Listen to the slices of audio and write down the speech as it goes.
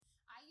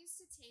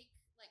to take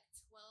like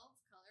 12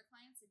 color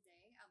clients a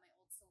day at my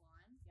old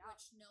salon,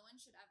 which no one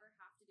should ever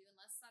have to do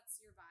unless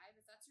that's your vibe.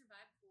 If that's your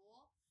vibe,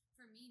 cool.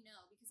 For me,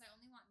 no, because I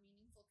only want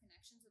meaningful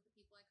connections with the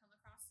people I come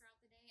across throughout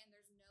the day, and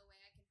there's no way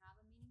I can have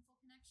a meaningful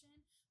connection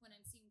when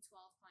I'm seeing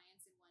 12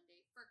 clients in one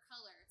day for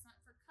color. It's not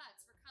for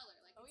cuts, for color.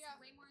 Like, it's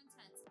way more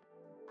intense.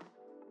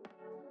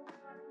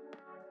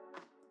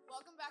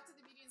 Welcome back to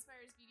the Beauty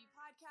Inspires Beauty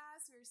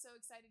podcast. We're so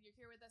excited you're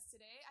here with us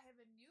today. I have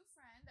a new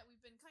friend that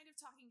we've been kind of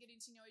getting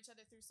to know each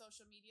other through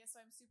social media.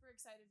 So I'm super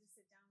excited to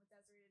sit down with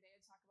Desiree today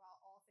and talk about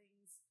all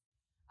things,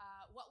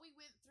 what we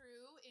went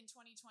through in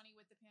 2020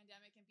 with the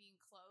pandemic and being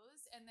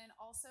closed, and then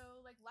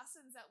also like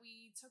lessons that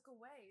we took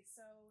away.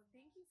 So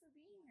thank you for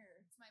being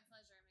here. It's my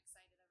pleasure. I'm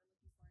excited. I've been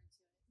looking forward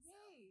to it.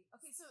 Yay.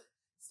 Okay, so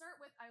start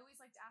with, I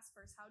always like to ask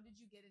first, how did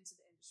you get into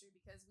the industry?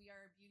 Because we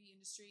are a beauty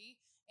industry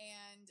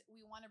and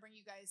we want to bring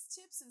you guys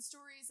tips and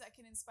stories that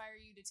can inspire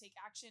you to take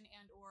action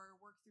and or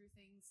work through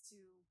things to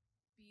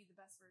be the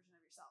best version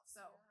of yourself.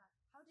 So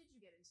how did you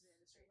get into the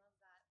industry? I love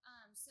that.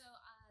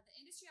 The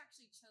industry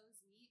actually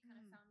chose me. It kind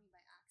of found me by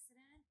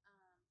accident.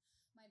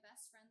 My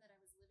best friend that I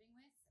was living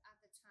with at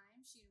the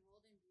time, she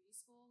enrolled in beauty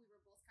school. We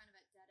were both kind of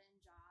at dead-end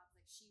jobs.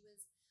 Like she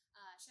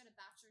had a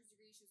bachelor's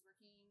degree. She was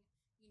working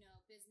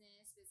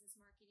business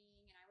marketing,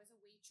 and I was a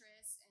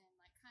waitress and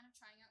like kind of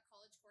trying out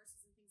college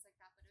courses and things like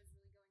that, but it was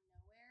really going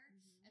nowhere.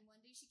 And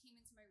one day she came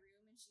into my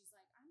room and she's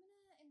like, I'm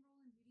gonna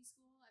enroll in beauty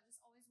school. I've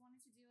just always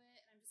wanted to do it,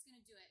 and I'm just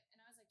gonna do it.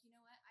 And I was like, you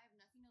know what? I have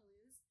nothing to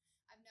lose.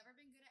 I've never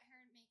been good at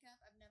hair and makeup.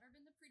 I've never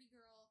been the pretty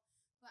girl.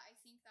 But I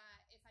think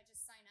that if I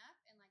just sign up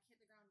and like hit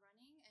the ground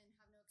running and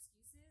have no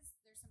excuses,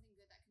 there's something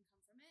good that can come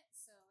from it.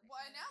 So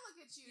now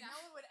look at you. Yeah.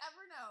 No one would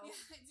ever know. Yeah,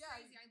 it's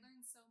crazy. I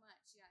learned so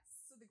much.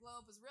 Yes. So the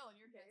glow up was real in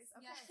your case.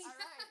 Okay. Yeah. All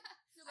right.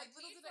 You're like, I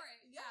paid for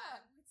it.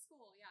 Yeah. With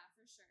school. Yeah,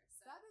 for sure.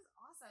 So that is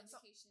awesome.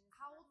 Education. So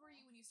how old were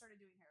you when you started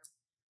doing hair?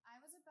 I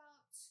was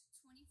about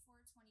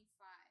 24, 25.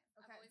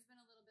 Okay. I've always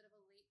been a little bit of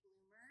a late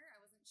bloomer. I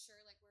wasn't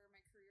sure like where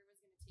my career was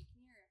going to take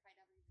me or if I'd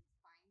ever even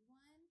find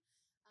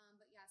one.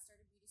 But yeah, I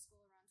started beauty school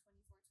around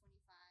 24,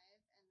 25,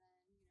 and then,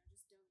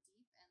 just dove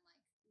deep and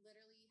like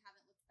literally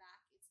haven't looked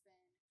back. It's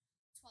been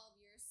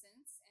 12 years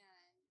since,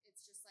 and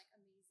it's just like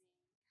amazing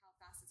how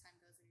fast the time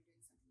goes when you're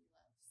doing something you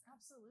love. So,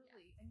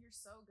 absolutely. Yeah. And you're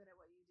so good at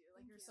what you do.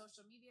 Like your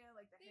social media,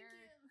 like the Thank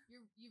hair,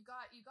 you. You've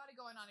got it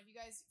going on. If you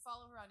guys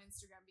follow her on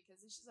Instagram,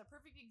 because this is a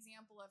perfect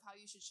example of how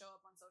you should show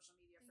up on social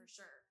media. For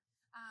sure.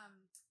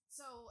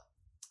 So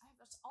I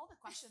have all the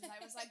questions.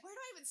 I was like, where do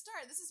I even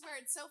start? This is where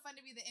it's so fun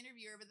to be the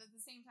interviewer, but at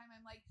the same time,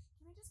 I'm like,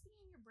 can I just be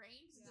in your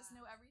brain to just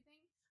know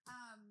everything?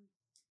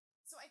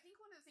 So I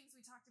think one of the things we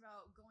talked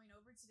about going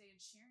over today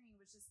and sharing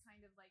was just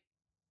kind of like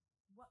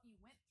what you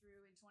went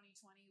through in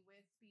 2020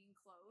 with being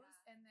closed.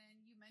 Yeah. And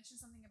then you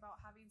mentioned something about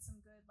having some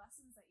good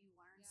lessons that you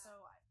learned. Yeah.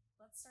 So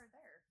let's start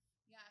there.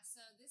 Yeah, so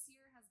this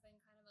year has been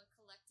kind of a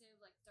collective,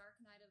 like, dark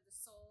night of the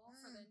soul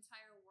for the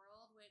entire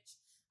world, which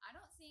I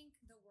don't think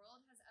the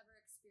world has ever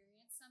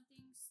experienced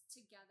something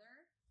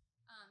together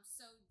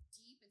so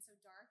deep and so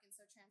dark and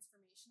so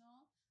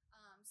transformational.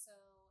 So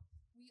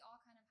we all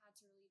kind of had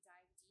to really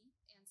dive deep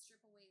and strip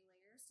away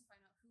layers to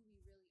find out who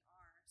we really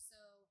are. So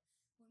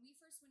when we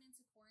first went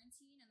into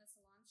quarantine and the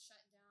salons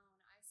shut down,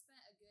 I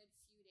spent a good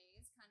few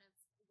days kind of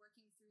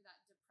working through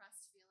that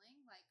depressed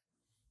feeling, like,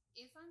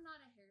 if I'm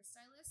not a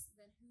hairstylist,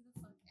 then who the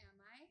fuck am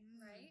I,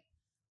 right?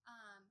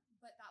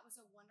 But that was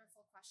a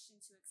wonderful question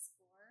to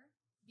explore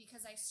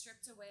because I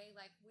stripped away,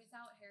 like,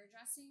 without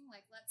hairdressing,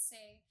 like, let's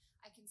say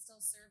I can still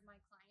serve my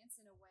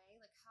clients in a way,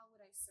 like, how would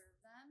I serve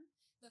them?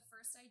 The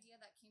first idea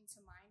that came to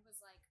mind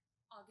was, like,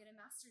 I'll get a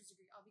master's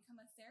degree. I'll become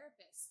a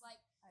therapist.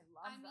 Like,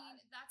 I mean,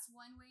 that's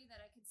one way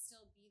that I could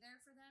still be there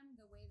for them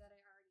the way that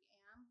I already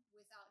am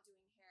without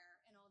doing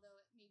hair. And although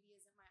it maybe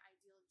isn't my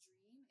ideal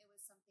dream, it was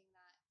something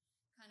that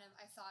kind of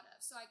I thought of.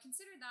 So I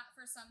considered that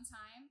for some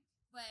time,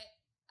 but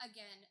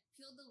again,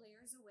 peeled the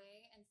layers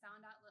away and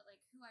found out that,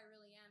 like, who I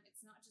really am.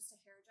 It's not just a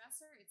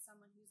hairdresser. It's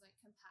someone who's like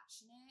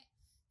compassionate,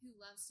 who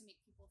loves to make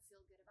people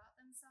feel good about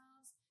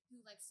themselves, who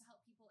likes to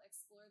help people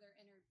explore their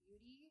inner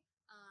beauty,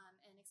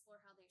 and explore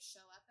how they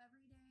show up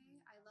every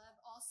day. I love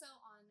also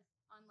on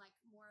like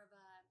more of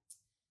a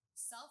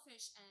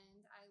selfish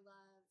end, I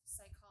love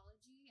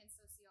psychology and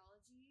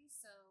sociology.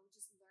 So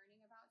just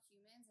learning about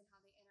humans and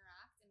how they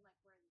interact and like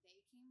where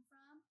they came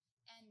from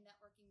and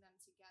networking them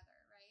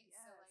together, right?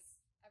 Yes. So like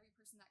every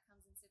person that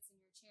comes and sits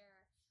in your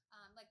chair,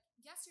 like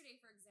yesterday,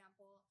 for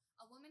example,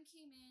 a woman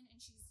came in and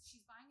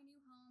she's buying a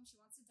new home. She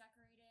wants to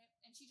decorate it.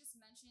 And she just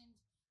mentioned,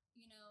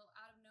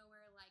 out of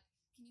nowhere, like,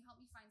 can you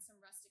help me find some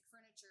rustic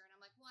furniture? And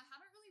I'm like, well, I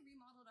haven't really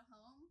remodeled a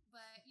home,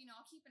 but,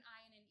 I'll keep an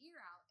eye and an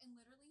ear out. And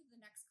literally the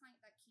next client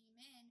that came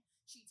in,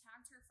 she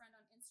tagged her friend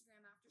on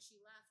Instagram after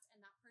she left, and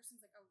that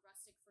person's like a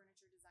rustic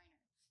furniture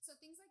designer. So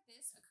things like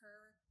this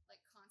occur like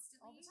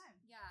constantly. All the time.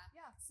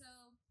 Yeah.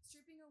 So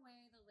stripping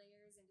away the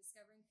layers and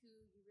discovering who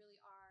you really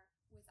are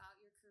without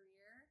your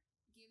career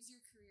gives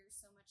your career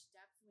so much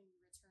depth when you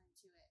return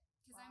to it.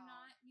 Because I'm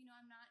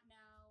not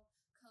now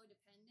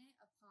codependent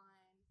upon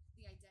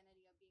the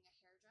identity of being a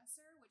hairdresser.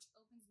 hairdresser, which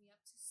opens me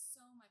up to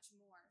so much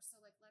more. So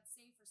like, let's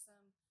say for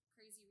some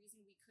crazy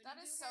reason we couldn't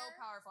That is do so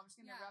hair. powerful. I'm just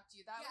going to Yeah. interrupt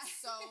you. That Yeah. was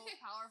so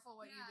powerful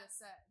what you Yeah. just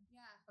said.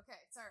 Yeah.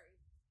 Okay, sorry.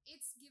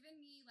 It's given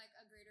me like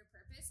a greater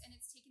purpose, and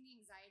it's taken the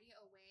anxiety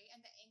away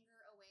and the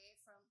anger away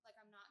from like,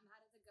 I'm not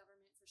mad at the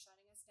government for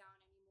shutting us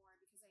down anymore,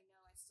 because I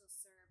know I still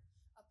serve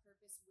a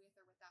purpose with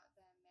or without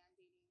them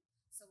mandating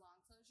salon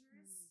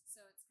closures.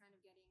 So it's kind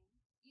of getting,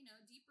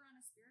 deeper on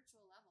a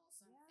spiritual level.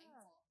 So I'm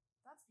thankful.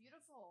 That's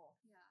beautiful.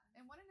 Yeah.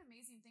 And what an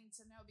amazing thing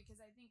to know, because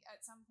I think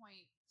at some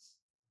point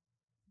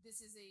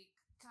this is a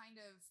kind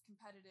of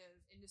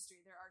competitive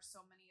industry. There are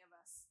so many of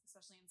us,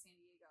 especially in San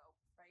Diego,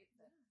 right,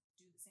 that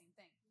do the same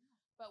thing. Yeah.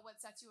 But what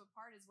sets you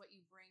apart is what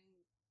you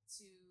bring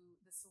to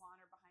the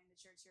salon or behind the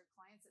chair to your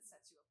clients that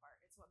sets you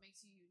apart. It's what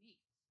makes you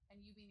unique.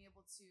 And you being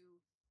able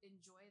to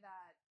enjoy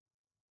that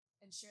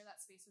and share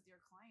that space with your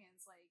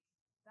clients, like,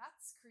 that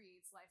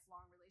creates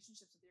lifelong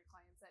relationships with your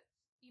clients that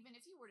even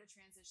if you were to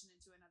transition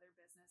into another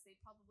business, they'd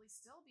probably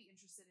still be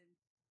interested in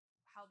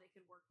how they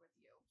could work with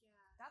you.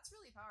 Yeah. That's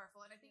really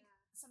powerful. And I think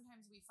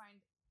sometimes we find,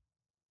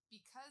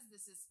 because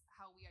this is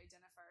how we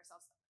identify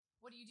ourselves,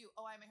 what do you do?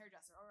 Oh, I'm a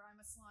hairdresser, or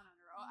I'm a salon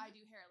owner, or I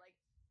do hair. Like,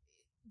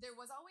 there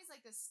was always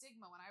like this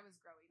stigma when I was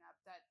growing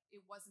up that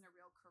it wasn't a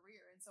real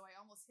career. And so I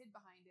almost hid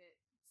behind it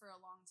for a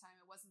long time.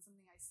 It wasn't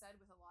something I said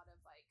with a lot of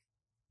like,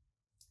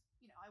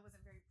 I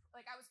wasn't very,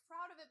 like, I was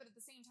proud of it, but at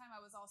the same time, I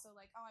was also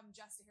like, oh, I'm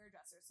just a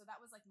hairdresser. So that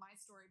was like my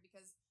story,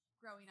 because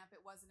growing up,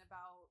 it wasn't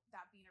about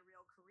that being a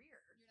real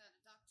career. You're not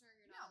a doctor,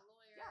 you're not a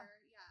lawyer.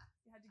 Yeah.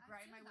 I had to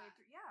grind my way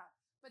through. Yeah.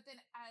 But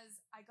then as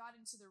I got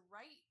into the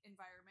right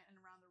environment and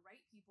around the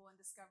right people and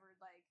discovered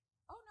like,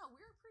 oh no,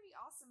 we're a pretty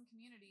awesome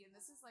community. And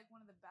this is like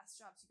one of the best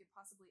jobs you could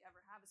possibly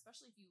ever have,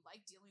 especially if you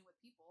like dealing with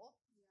people.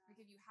 Yeah.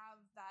 Like, if you have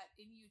that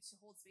in you to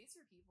hold space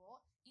for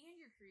people, and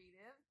you're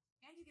creative,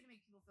 and you get to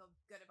make people feel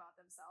good about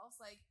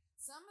themselves. Like,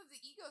 some of the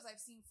egos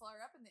I've seen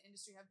flare up in the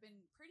industry have been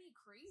pretty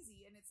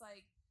crazy. And it's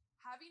like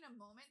having a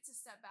moment to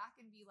step back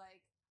and be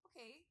like,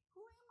 okay,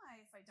 who am I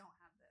if I don't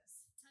have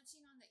this?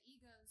 Touching on the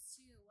egos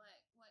too,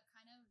 what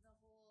kind of the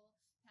whole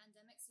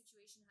pandemic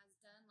situation has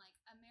done, like,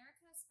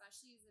 America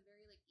especially is a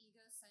very like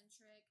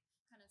egocentric,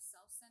 kind of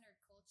self-centered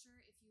culture.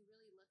 If you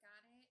really look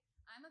at it,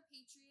 I'm a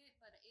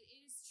patriot, but it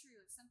is true.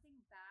 If something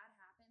bad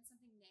happens,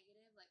 something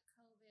negative like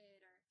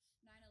COVID or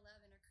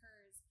 9/11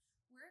 occurs,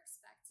 we're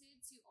expected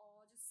to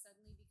all just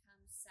suddenly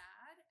become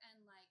sad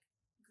and like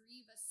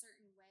grieve a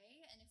certain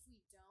way. And if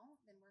we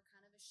don't, then we're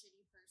kind of a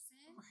shitty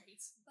person.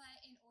 Right. But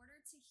in order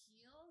to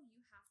heal,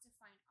 you have to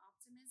find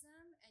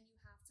optimism, and you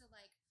have to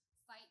like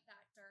fight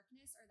that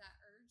darkness or that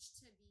urge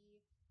to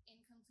be in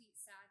complete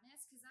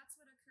sadness. Because that's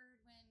what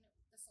occurred when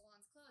the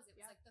salons closed. It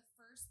was like the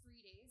first 3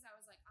 days I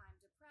was like, I'm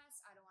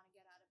depressed. I don't want to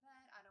get out of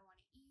bed. I don't want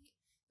to eat.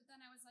 But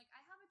then I was like,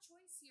 I have a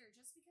choice here.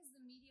 Just because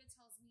the media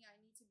tells me I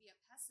need to be a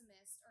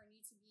pessimist or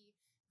need to be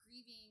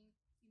grieving,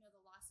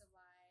 the loss of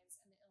lives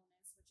and the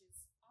illness, which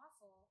is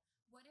awful,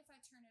 what if I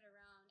turn it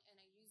around and I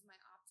use my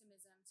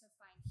optimism to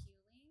find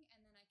healing,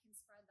 and then I can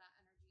spread that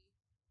energy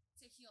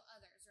to heal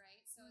others,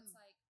 right? So it's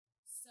like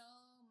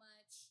so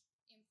much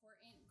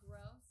important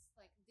growth.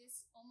 Like,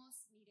 this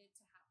almost needed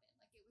to happen.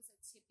 Like, it was a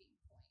tipping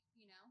point,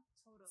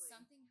 Totally.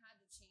 Something had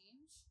to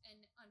change.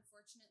 And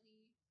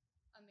unfortunately,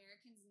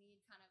 Americans need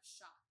kind of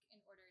shock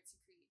in order to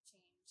create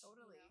change.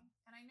 Totally.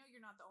 And I know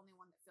you're not the only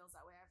one that feels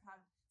that way. I've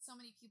had so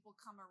many people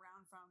come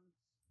around from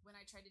when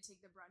I tried to take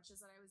the brunches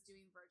that I was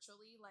doing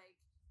virtually. Like,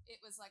 it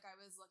was like I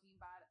was looking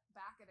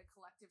back at a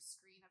collective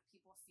screen of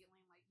people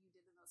feeling like you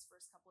did in those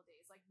first couple of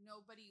days. Like,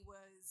 nobody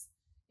was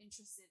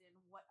interested in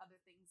what other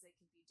things they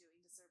could be doing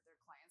to serve their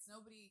clients.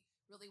 Nobody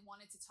really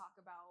wanted to talk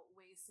about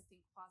ways to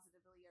think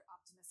positively or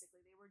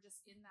optimistically. They were just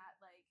in that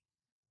like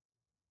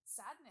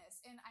sadness.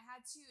 And I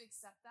had to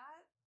accept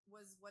that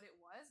was what it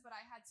was, but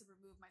I had to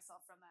remove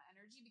myself from that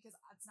energy, because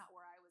that's not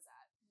where I was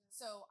at. Yeah.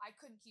 So I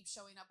couldn't keep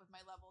showing up with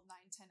my level 9,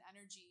 10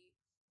 energy.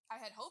 I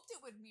had hoped it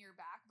would mirror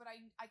back, but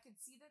I could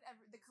see that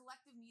the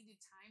collective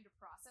needed time to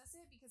process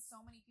it, because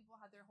so many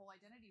people had their whole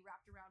identity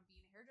wrapped around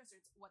being a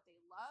hairdresser. It's what they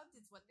loved.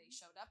 It's what they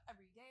showed up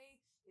every day.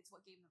 It's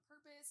what gave them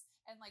purpose.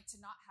 And like, to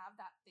not have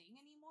that thing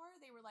anymore,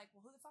 they were like, well,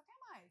 who the fuck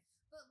am I?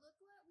 But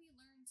look what we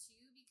learned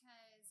too,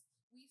 because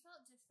we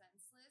felt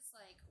defenseless,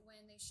 like,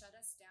 when they shut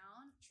us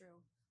down.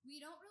 True.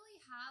 We don't really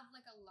have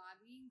like a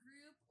lobbying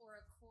group or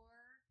a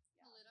core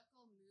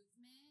political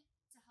movement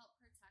to help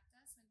protect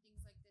us when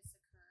things like this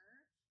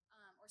occur,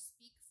 or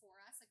speak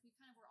for us. Like,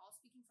 we're all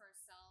speaking for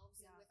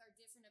ourselves, and with our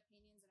different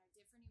opinions and our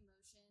different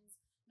emotions,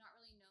 not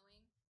really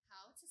knowing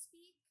how to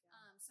speak.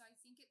 So I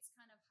think it's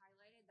kind of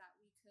highlighted that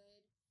we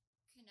could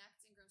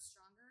connect and grow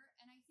stronger.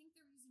 And I think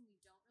the reason we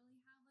don't really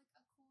have like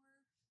a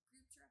core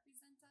group to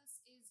represent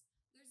us is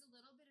there's a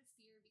little bit of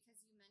fear,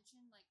 because you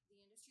mentioned like the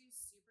industry is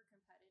super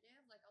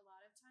competitive. Like, a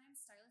lot of times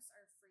stylists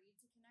are afraid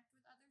to connect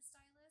with other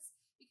stylists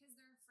because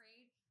they're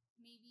afraid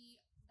maybe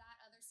that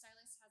other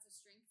stylist has a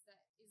strength that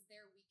is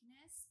their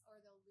weakness,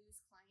 or they'll lose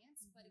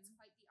clients. But it's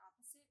quite the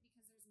opposite,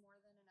 because there's more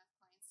than enough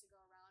clients to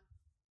go around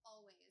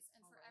always.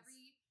 And for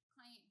every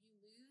client you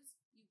lose,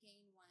 you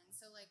gain one.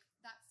 So like,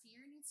 that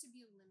fear needs to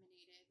be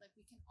eliminated. Like,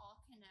 we can all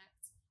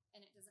connect,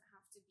 and it doesn't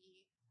have to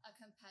be a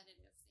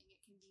competitive thing.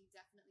 It can be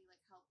definitely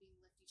like helping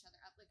lift each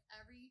other up. Like,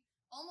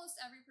 almost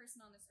every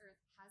person on this earth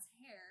has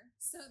hair,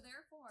 so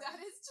therefore That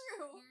is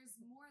true. there's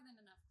more than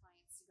enough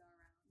clients to go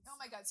around. Oh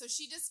my God. So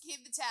she just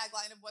gave the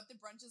tagline of what the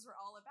brunches were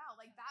all about.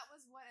 Like, that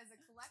was what, as a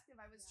collective,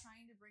 I was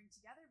trying to bring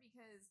together,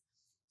 because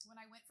when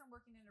I went from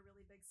working in a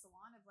really big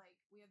salon of like,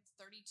 we had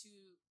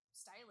 32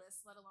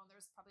 stylists, let alone there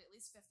was probably at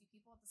least 50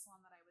 people at the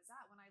salon that I was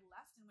at. When I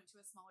left and went to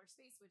a smaller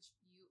space, which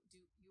you would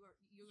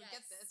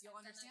get this, you'll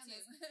understand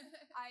this.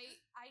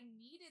 I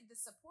needed the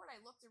support. I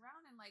looked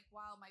around and like,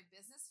 while my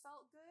business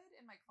felt good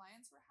and my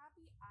clients were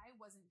happy, I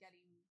wasn't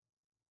getting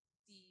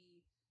the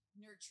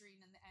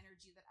nurturing and the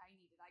energy that I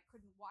needed. I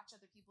couldn't watch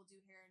other people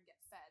do hair and get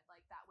fed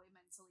like that way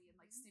mentally and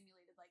like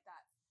stimulated like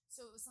that.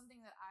 So it was something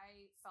that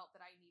I felt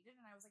that I needed,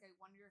 and I was like, I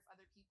wonder if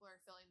other people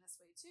are feeling this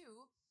way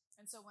too.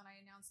 And so when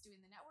I announced doing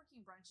the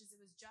networking brunches,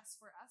 it was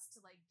just for us to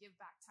like give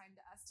back time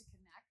to us to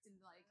connect and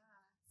like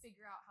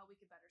figure out how we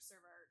could better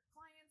serve our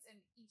clients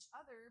and each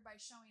other by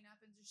showing up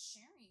and just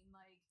sharing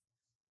like,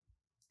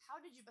 how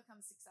did you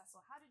become successful?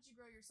 How did you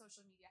grow your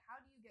social media?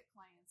 How do you get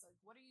clients? Like,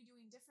 what are you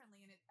doing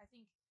differently? And I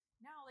think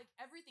now like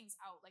everything's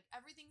out, like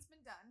everything's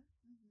been done.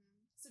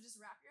 So just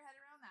wrap your head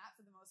around that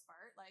for the most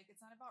part. Like,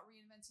 it's not about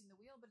reinventing the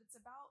wheel, but it's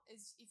about,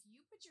 is if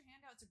you put your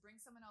hand out to bring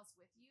someone else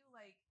with you,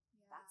 like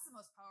that's the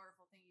most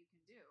powerful thing you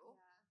can do.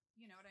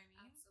 You know what I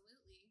mean?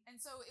 Absolutely. And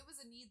so it was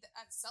a need, that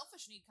a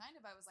selfish need kind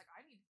of. I was like,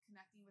 I need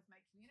connecting with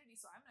my community,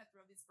 so I'm going to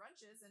throw these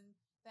brunches, and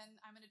then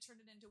I'm going to turn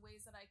it into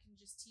ways that I can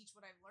just teach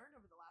what I've learned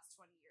over the last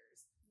 20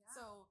 years.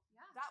 So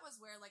that was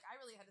where like I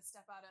really had to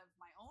step out of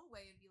my own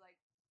way and be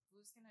like,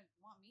 who's going to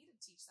want me to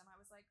teach them? I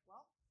was like,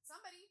 well,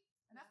 somebody.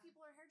 Enough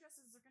people are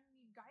hairdressers, they're going to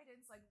need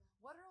guidance. Like,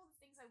 what are all the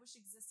things I wish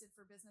existed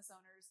for business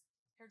owners,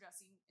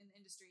 hairdressing in the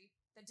industry,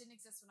 that didn't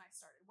exist when I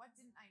started? What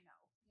didn't I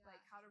know? Like,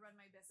 how to run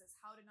my business,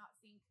 how to not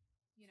think,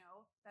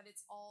 that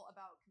it's all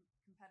about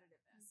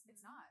competitiveness.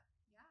 It's not.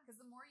 Because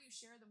the more you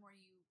share, the more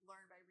you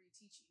learn by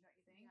reteaching, don't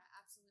you think? Yeah,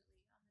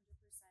 absolutely.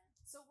 100%.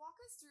 So walk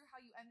us through how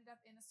you ended up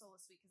in a solo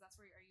suite, because that's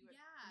where are you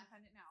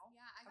independent now?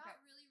 Yeah, I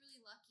got really,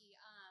 really lucky.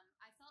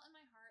 I felt in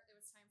my heart there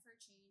was time for a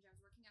change. I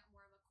was working at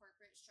more of a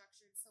corporate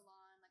structured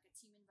salon, like a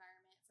team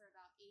environment, for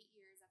about 8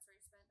 years. That's where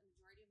I spent the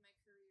majority of my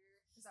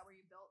career. Is that where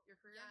you built your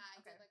career? Yeah, I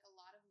did like a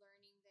lot of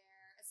learning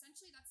there.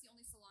 Essentially, that's the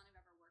only salon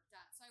I've ever worked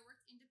at. So I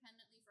worked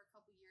independently for a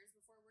couple years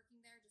before working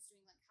there, just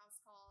doing like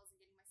house calls and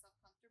getting myself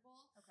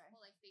comfortable.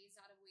 While I phased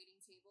out of waiting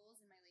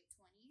tables in my late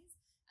 20s,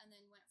 and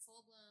then went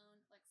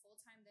full-blown, like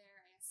full-time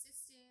there. I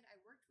assisted,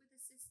 I worked with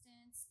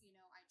assistants,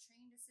 I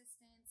trained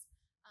assistants,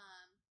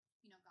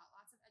 got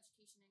lots of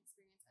education and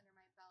experience under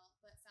my belt,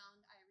 but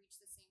found I reached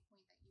the same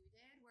point that you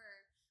did,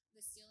 where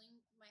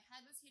my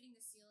head was hitting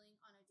the ceiling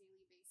on a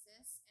daily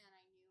basis, and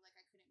I knew like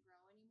I couldn't grow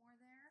anymore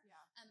there.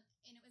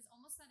 And it was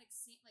almost that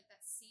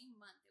same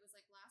month, it was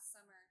like last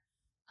summer,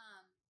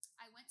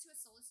 I went to a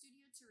solo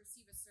studio to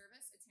receive a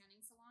service, a tanning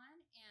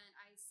salon, and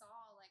I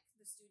saw like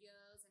the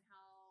studios and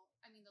how,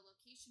 the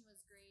location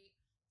was great.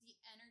 The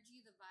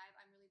energy, the vibe,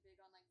 I'm really big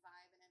on like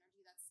vibe and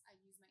energy. I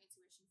use my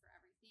intuition for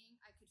everything.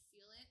 I could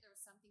feel it. There was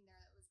something there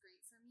that was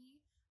great for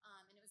me.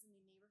 And it was in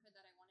the neighborhood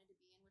that I wanted to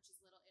be in, which is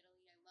Little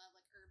Italy. I love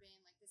like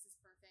urban, like this is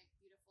perfect,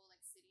 beautiful,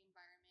 like city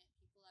environment,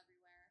 people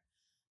everywhere.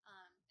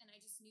 And I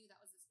just knew that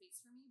was the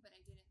space for me, but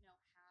I didn't know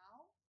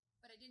how.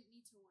 But I didn't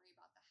need to worry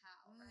about the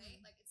how,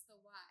 right? Like, it's the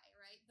why,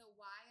 right? The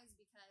why is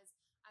because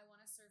I want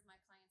to serve my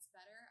clients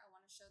better. I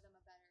want to show them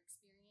a better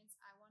experience.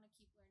 I want to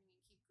keep learning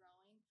and keep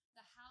growing.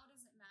 The how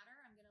doesn't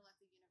matter. I'm going to let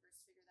the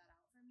universe figure that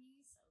out for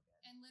me. So good.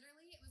 And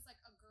literally, it was like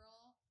a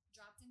girl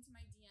dropped into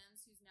my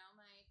DMs, who's now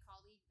my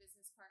colleague,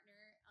 business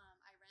partner.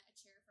 I rent a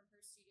chair from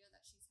her studio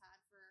that she's had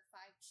for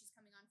she's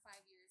coming on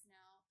 5 years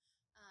now.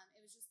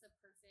 It was just the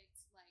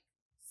perfect, like,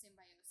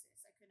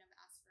 symbiosis. I couldn't have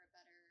asked for a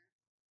better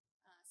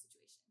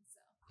situation.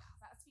 So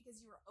that's because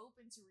you were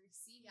open to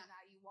receiving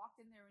that. You walked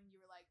in there and you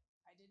were like,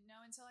 I didn't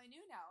know until I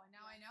knew now, and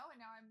now I know, and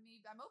now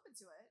I'm open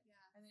to it.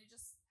 And then it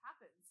just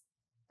happens.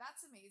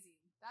 That's amazing.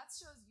 That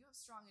shows you have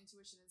strong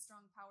intuition and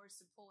strong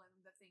powers to pull in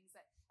the things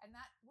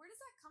where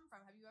does that come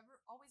from? Have you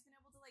ever always been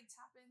able to like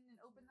tap in and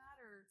open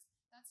that, or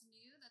that's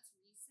new, that's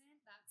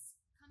recent, that's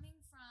coming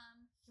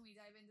from... Can we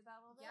dive into that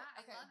a little bit? Yeah,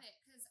 I love it,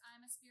 because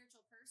I'm a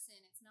spiritual person.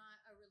 It's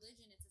not a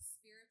religion, it's a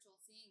spiritual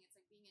thing. It's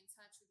like being in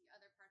touch with the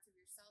other parts of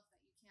yourself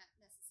that you can't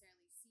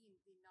necessarily see,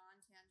 the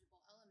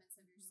non-tangible elements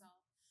of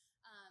yourself.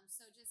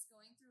 So just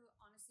going through,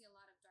 honestly, a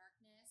lot of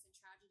darkness and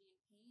tragedy and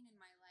pain in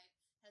my life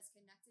has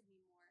connected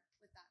me more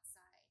with that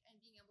side, and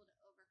being able to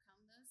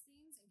overcome those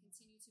things and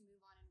continue to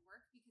move on and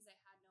work, because I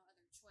had no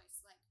other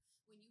choice. Like,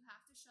 when you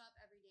have to show up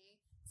every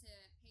day to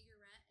pay your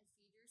rent and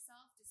feed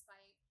yourself,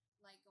 despite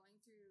like going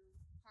through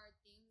hard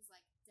things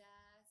like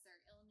death or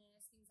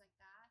illness, things like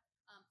that,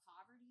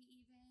 poverty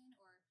even,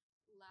 or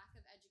lack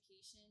of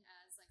education,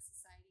 as like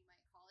society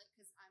might call it,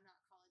 because I'm not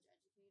college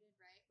educated,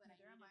 right? But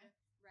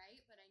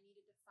But I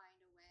needed to find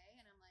a way,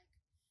 and I'm like,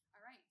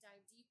 all right,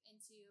 dive deep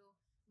into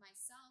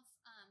myself.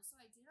 So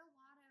I did a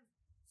lot of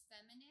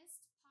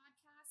feminist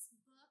podcasts,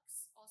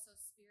 books, also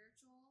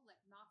spiritual.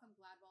 Like Malcolm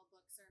Gladwell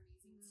books are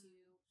amazing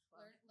too.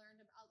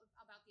 Learned about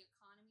the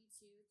economy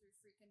too through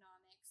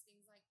Freakonomics,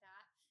 things like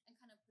that, and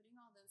kind of putting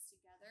all those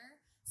together.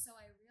 So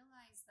I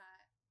realized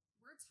that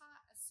we're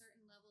taught a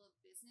certain level of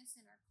business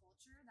in our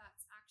culture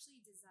that's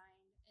actually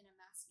designed in a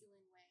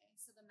masculine way.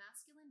 So the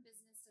masculine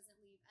business doesn't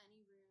leave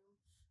any room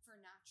for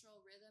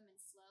natural rhythm and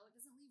flow. It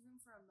doesn't leave room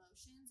for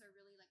emotions or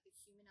really like the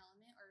human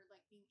element or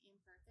like being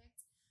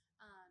imperfect.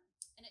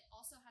 And it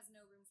also has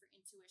no room for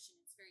intuition.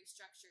 It's very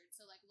structured.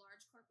 So like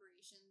large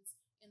corporations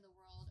in the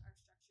world are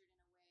structured in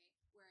a way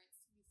where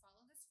it's you follow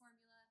this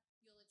formula,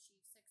 you'll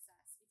achieve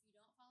success. If you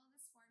don't follow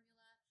this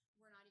formula,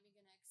 we're not even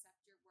going to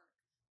accept your work.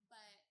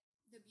 But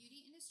the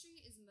beauty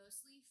industry is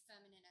mostly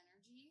feminine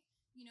energy.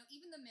 You know,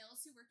 even the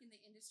males who work in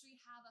the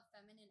industry have a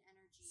feminine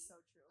energy.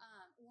 So true.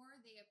 Or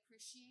they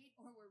appreciate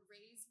or were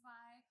raised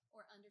by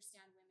or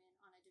understand women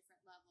on a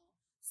different level.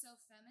 So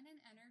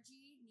feminine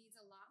energy needs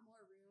a lot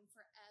more room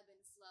for ebb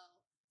and flow,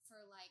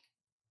 for like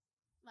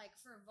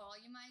for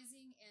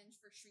volumizing and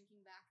for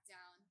shrinking back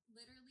down.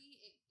 Literally,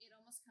 it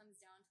almost comes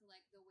down to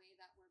like the way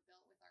that we're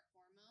built with our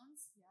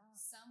hormones. Yeah.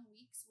 Some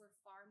weeks we're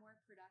far more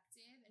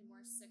productive and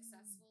more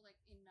successful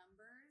like in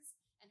numbers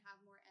and have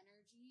more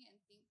energy and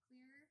think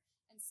clearer.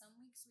 And some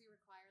weeks we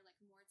require like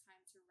more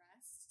time to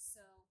rest.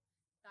 So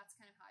that's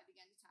kind of how I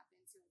began to tap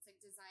into it. It's like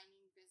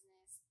designing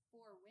business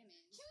for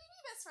women. Can we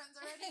be best friends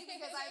already?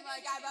 Because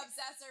I'm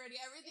obsessed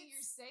already. Everything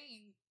you're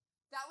saying.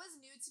 That was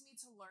new to me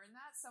to learn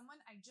that.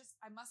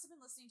 I must have been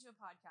listening to a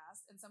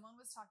podcast and someone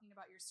was talking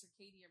about your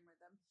circadian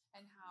rhythm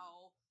and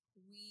how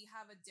we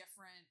have a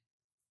different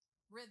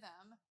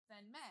rhythm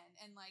than men.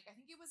 And like, I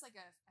think it was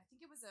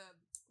a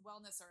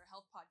wellness or a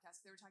health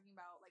podcast. They were talking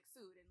about like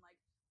food and like,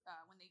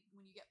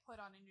 when you get put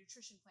on a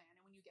nutrition plan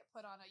and when you get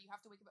put on you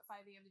have to wake up at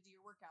 5 a.m. to do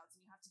your workouts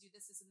and you have to do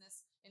this and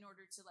this in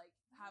order to like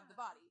have the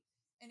body.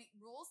 And it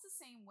rolls the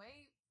same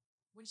way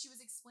when she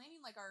was explaining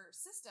like our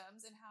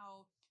systems and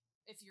how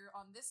if you're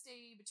on this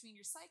day between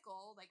your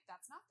cycle, like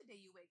that's not the day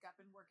you wake up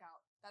and work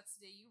out. That's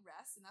the day you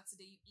rest and that's the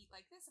day you eat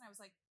like this. And I was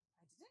like,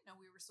 I didn't know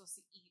we were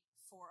supposed to eat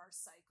for our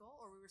cycle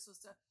or we were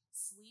supposed to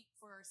sleep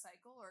for our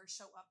cycle or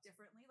show up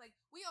differently. Like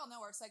we all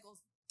know our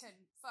cycles can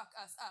fuck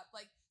us up.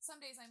 Like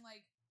some days I'm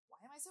like, why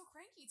am I so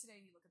cranky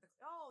today? And you look at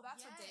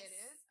that's what day it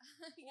is.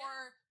 Yeah.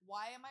 Or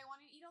why am I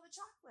wanting to eat all the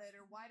chocolate?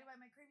 Or why am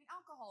I craving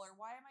alcohol? Or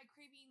why am I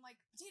craving like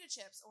potato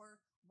chips?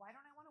 Or why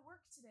don't I want to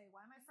work today?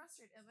 Why am I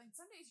frustrated? And then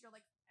some days you're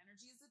like,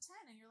 energy is a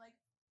 10. And you're like,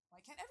 why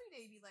can't every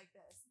day be like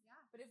this?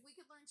 Yeah. But if we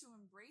could learn to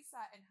embrace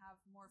that and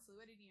have more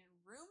fluidity and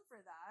room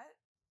for that,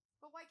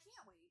 but why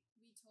can't we?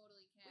 We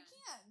totally can. We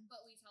can.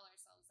 But we tell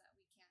ourselves that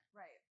we can't.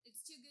 Right.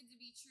 It's too good to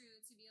be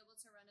true to be able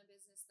to run a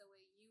business the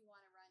way you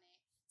want to run it,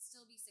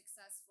 still be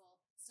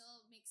successful,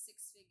 still make 6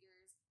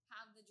 figures,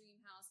 have the dream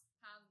house,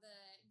 have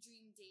the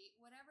dream date,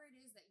 whatever it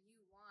is that you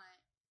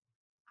want.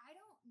 I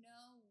don't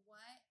know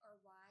what or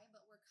why,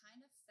 but we're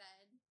kind of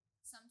fed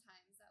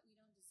sometimes that we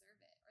don't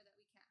deserve it or that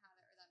we can't have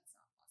it or that it's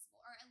not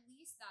possible. Or at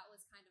least that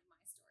was kind of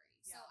my story.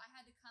 Yeah. So I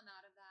had to come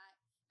out of that,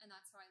 and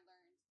that's how I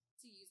learned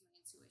to use my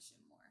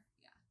intuition more.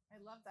 Yeah. I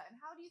love that. And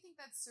how do you think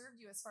that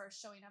served you as far as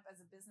showing up as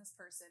a business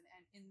person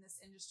and in this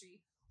industry,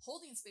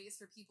 holding space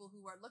for people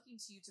who are looking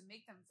to you to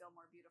make them feel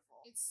more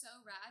beautiful? It's so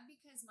rad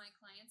because my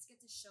clients get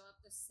to show up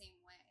the same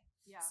way.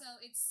 Yeah. So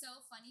it's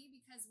so funny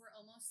because we're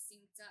almost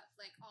synced up.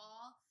 Like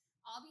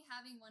I'll be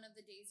having one of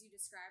the days you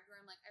described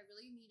where I'm like, I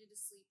really needed to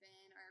sleep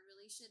in, or I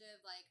really should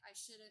have,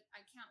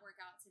 I can't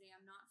work out today.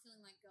 I'm not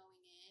feeling like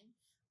going in.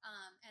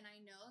 And I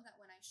know that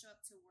when I show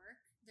up to work,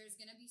 there's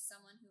going to be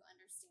someone who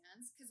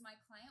understands, because my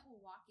client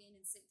will walk in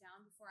and sit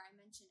down before I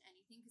mention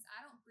anything, because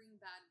I don't bring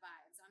bad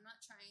vibes. I'm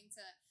not trying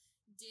to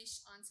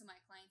dish onto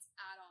my clients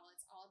at all.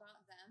 It's all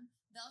about them.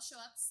 They'll show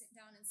up, sit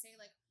down and say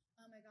like,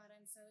 oh my God,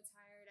 I'm so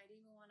tired. I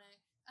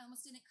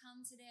almost didn't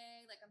come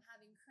today. Like I'm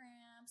having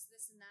cramps,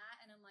 this and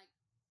that. And I'm like,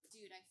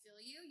 dude, I feel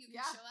you. You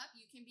can show up.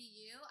 You can be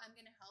you. I'm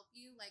going to help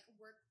you like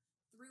work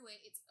through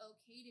it. It's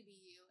okay to be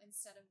you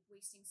instead of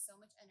wasting so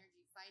much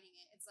energy fighting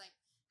it. It's like,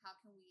 how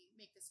can we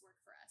make this work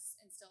for us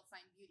and still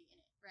find beauty in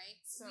it, right?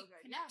 So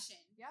good. Connection.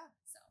 Yeah.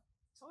 So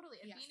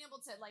totally. And being able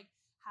to like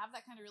have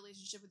that kind of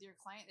relationship with your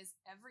client is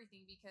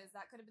everything, because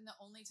that could have been the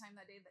only time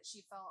that day that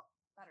she felt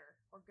better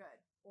or good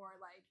or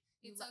like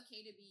it's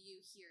okay to be you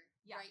here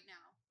right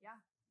now. Yeah.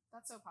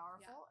 That's so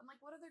powerful. Yeah. And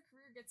like, what other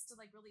career gets to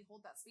like really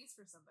hold that space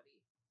for somebody?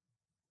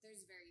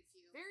 There's very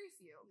few. Very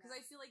few. Because I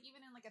feel like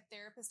even in like a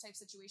therapist type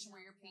situation where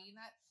you're paying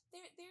that,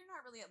 they're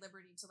not really at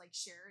liberty to like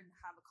share and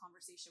have a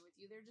conversation with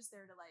you. They're just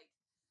there to like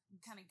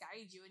kind of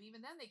guide you. And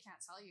even then they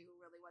can't tell you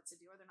really what to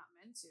do, or they're not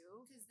meant to.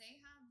 Because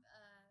they have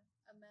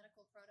a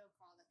medical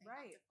protocol that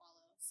they have to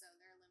follow. So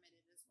they're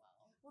limited as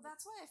well. Well,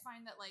 that's why I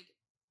find that like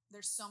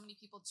there's so many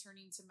people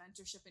turning to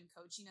mentorship and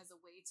coaching as a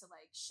way to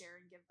like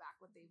share and give back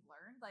what they've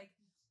learned. Like,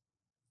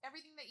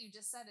 everything that you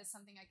just said is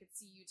something I could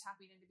see you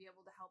tapping in to be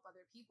able to help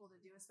other people to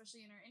do,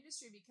 especially in our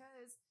industry,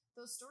 because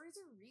those stories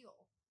are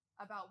real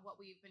about what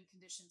we've been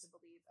conditioned to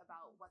believe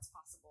about what's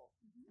possible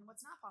and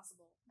what's not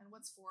possible and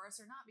what's for us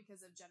or not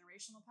because of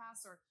generational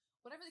past or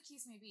whatever the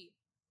case may be.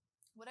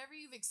 whatever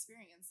you've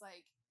experienced,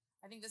 like,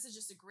 I think this is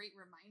just a great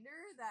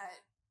reminder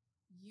that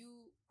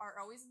you are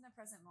always in the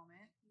present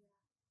moment,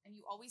 and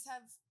you always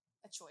have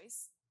a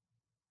choice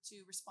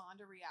to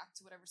respond or react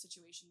to whatever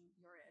situation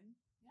you're in.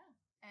 Yeah.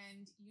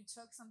 And you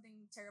took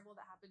something terrible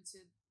that happened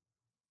to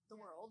the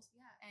world,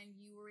 and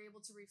you were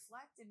able to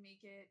reflect and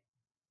make it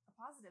a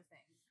positive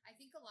thing. I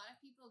think a lot of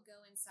people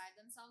go inside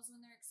themselves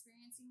when they're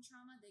experiencing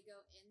trauma. They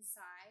go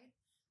inside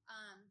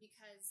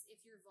because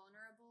if you're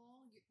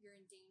vulnerable, you're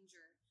in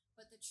danger.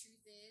 But the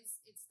truth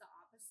is, it's the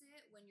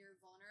opposite. When you're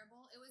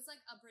vulnerable, it was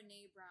like a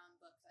Brene Brown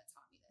book that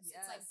taught me this.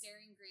 Yes. It's like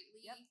Daring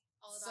Greatly,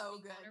 all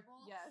about being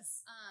vulnerable.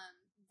 Yes.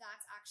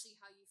 That's actually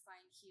how you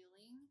find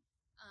healing.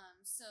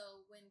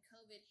 So when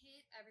COVID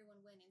hit, everyone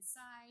went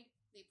inside.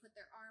 They put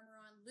their armor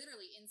on,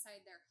 literally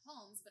inside their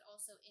homes, but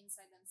also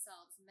inside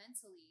themselves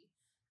mentally.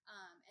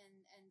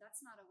 And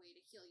that's not a way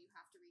to heal. You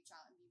have to reach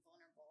out and be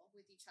vulnerable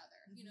with each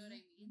other. You know what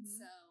I mean?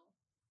 So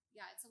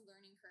yeah, it's a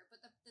learning curve.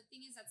 But the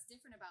thing is that's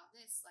different about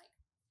this, like,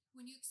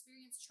 when you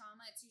experience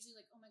trauma, it's usually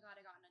like, oh my God,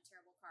 I got in a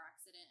terrible car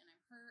accident and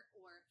I'm hurt,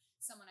 or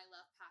someone I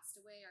love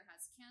passed away or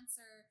has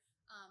cancer.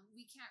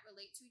 We can't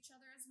relate to each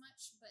other as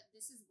much, but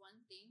this is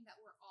one thing that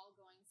we're all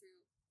going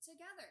through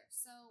together.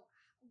 So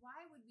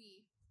why would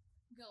we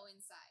go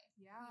inside?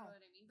 Yeah. You know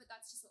what I mean? But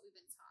that's just what we've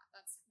been taught.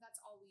 That's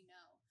all we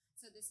know.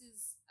 So this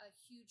is a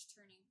huge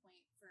turning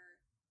point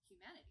for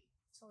humanity.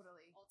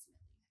 Totally.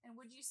 Ultimately. And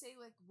would you say,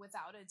 like,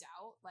 without a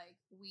doubt, like,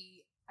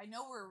 I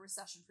know we're a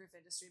recession-proof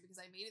industry because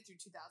I made it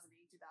through 2008,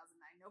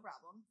 2009, no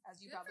problem,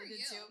 as you Good probably for did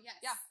you. too. Yes.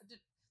 Yeah.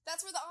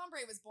 That's where the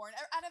ombre was born.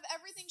 Out of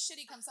everything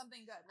shitty comes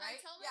something good, right?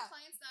 I tell my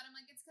clients that. I'm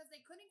like, it's because they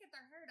couldn't get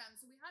their hair done,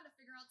 so we had to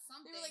figure out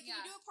something. They were like, can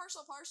you do a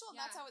partial?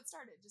 And that's how it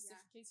started, just in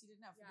case you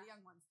didn't know, for the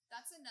young ones.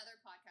 That's another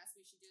podcast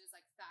we should do, is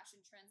like fashion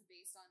trends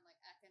based on like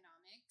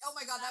economics. Oh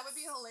my God, that would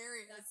be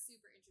hilarious. That's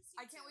super interesting.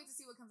 I can't wait to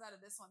see what comes out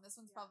of this one.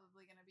 This one's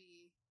probably going to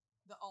be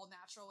the all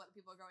natural, what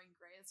people are going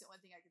gray. That's the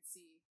only thing I could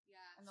see.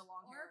 Yeah. And the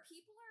long hair. Or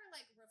people are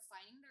like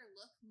refining their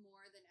look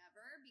more than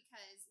ever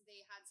because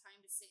they had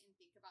time to sit and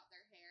think about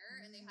their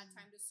hair and they had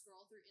time to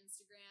scroll through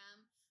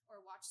Instagram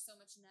or watch so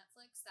much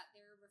Netflix that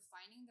they're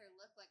refining their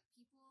look. Like,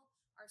 people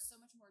are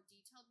so much more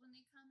detailed when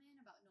they come in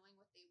about knowing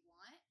what they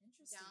want.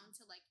 Down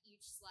to like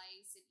each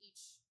slice and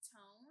each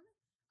tone.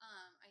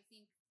 I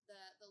think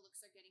the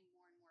looks are getting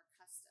more and more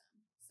custom.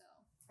 So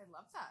I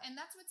love that. And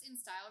that's what's in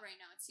style right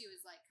now too,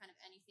 is like kind of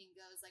anything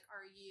goes. Like,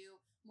 are you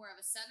more of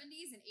a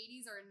 70s and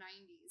 80s or a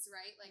 90s,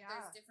 right? Like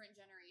there's different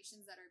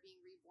generations that are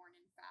being reborn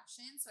in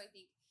fashion. So I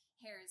think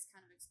hair is kind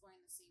of exploring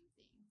the same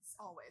thing.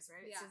 So. Always,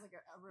 right? It seems like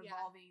a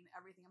revolving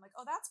everything. I'm like,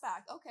 oh, that's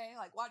back. Okay.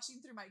 Like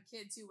watching through my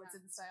kid too, what's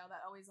in style,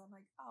 that always, I'm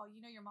like, oh, you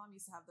know, your mom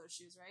used to have those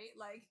shoes, right?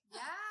 Like,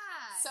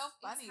 so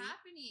funny. It's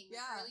happening.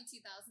 Like early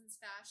 2000s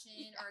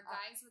fashion or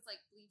guys with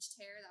like bleached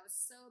hair. That was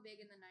so big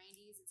in the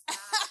 90s. It's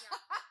back.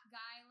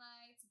 Guy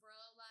lights, bro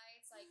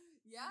lights, like,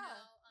 you know,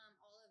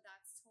 all of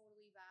that's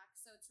totally back.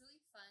 So it's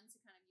really fun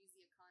to kind of use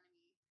the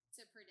economy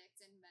to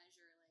predict and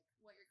measure like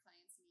what your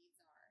clients'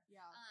 needs are.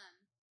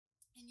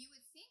 And you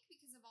would think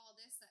because of all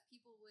this that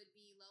people would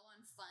be low on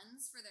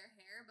funds for their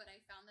hair, but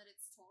I found that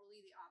it's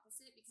totally the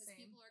opposite because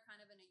people are kind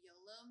of in a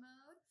YOLO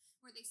mode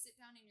where they sit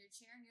down in your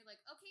chair and you're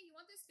like, okay, you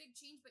want this big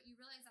change, but you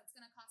realize that's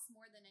going to cost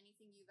more than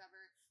anything you've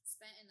ever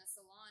spent in the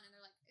salon. And they're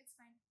like, it's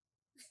fine.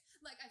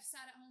 Like, I've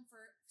sat at home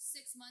for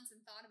 6 months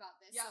and thought about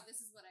this, so this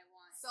is what I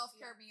want.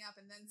 Self-care me up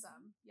and then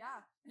some.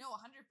 Yeah. No,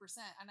 100%.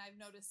 And I've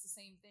noticed the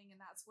same thing,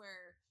 and that's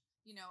where,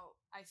 you know,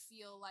 I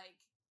feel like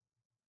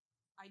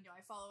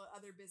I follow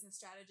other business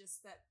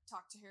strategists that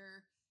talk to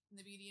her in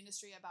the beauty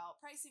industry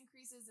about price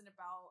increases and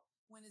about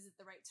when is it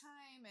the right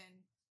time.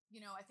 And,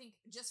 you know, I think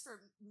just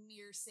for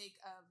mere sake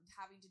of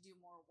having to do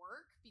more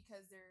work,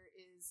 because there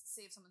is,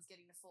 say if someone's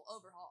getting a full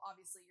overhaul,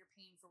 obviously you're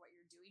paying for what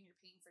you're doing,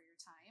 you're paying for your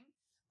time.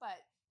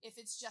 But if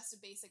it's just a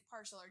basic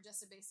partial or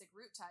just a basic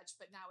root touch,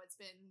 but now it's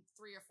been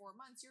 3 or 4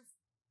 months, you're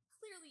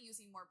clearly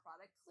using more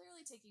product,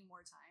 clearly taking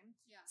more time.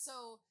 Yeah.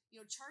 So,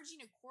 you know,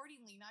 charging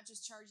accordingly, not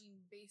just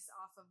charging based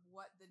off of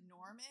what the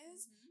norm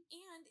is.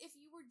 And if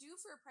you were due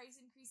for a price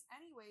increase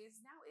anyways,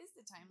 now is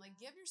the time. Like,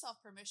 give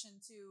yourself permission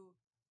to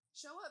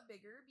show up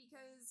bigger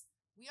because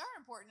we are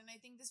important. And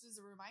I think this was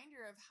a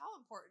reminder of how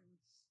important,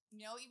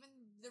 you know, even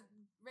the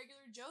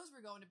regular Joes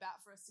were going to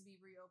bat for us to be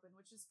reopened,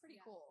 which is pretty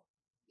cool.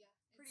 Yeah.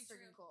 Pretty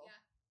freaking cool.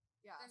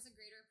 Yeah. There's a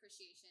greater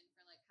appreciation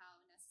for like how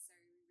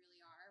necessary we really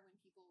are when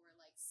people were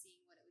like seeing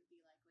what it would be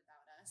like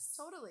without us.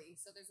 Totally.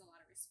 So there's a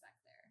lot of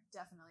respect there.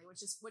 Definitely,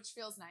 which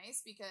feels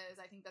nice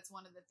because I think that's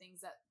one of the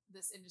things that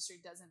this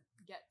industry doesn't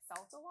get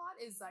felt a lot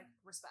is like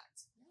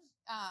respect.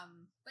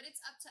 But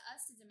it's up to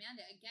us to demand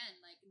it.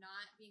 Again, like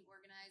not being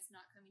organized,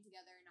 not coming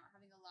together, not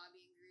having a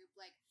lobbying group.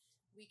 Like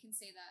we can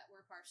say that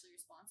we're partially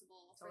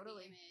responsible for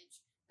the image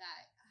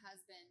that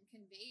has been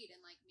conveyed, and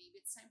like maybe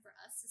it's time for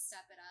us to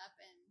step it up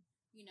and,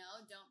 you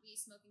know, don't be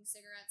smoking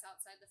cigarettes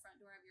outside the front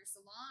door of your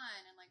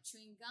salon and like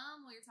chewing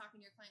gum while you're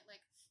talking to your client, like,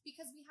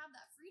 because we have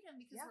that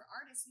freedom because we're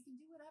artists, we can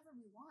do whatever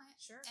we want,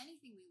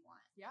 anything we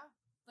want.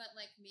 But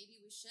like maybe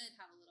we should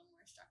have a little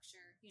more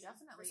structure, you know,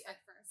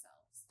 respect for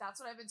ourselves.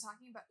 That's what I've been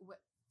talking about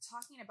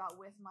talking about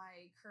with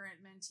my current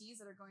mentees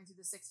that are going through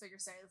the Six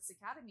Figure Stylist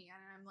Academy,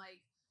 and I'm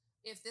like,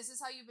 if this is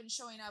how you've been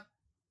showing up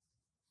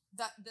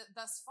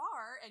thus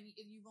far, and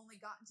you've only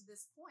gotten to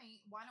this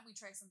point, why don't we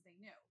try something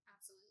new?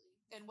 Absolutely.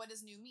 And what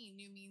does new mean?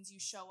 New means you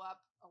show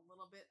up a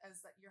little bit as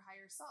your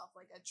higher self,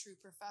 like a true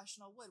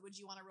professional would. Would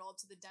you want to roll up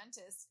to the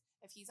dentist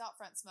if he's out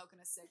front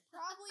smoking a cig?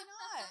 Probably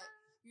not.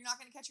 You're not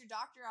going to catch your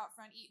doctor out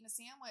front eating a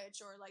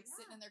sandwich or like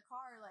sitting in their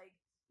car. Like,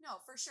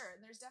 no, for sure.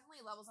 And there's definitely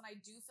levels. And I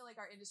do feel like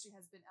our industry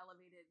has been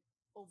elevated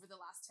over the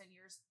last 10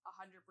 years,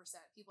 100%.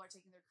 People are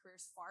taking their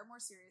careers far more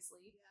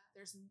seriously. Yeah.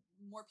 There's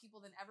more people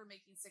than ever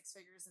making six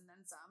figures and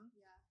then some.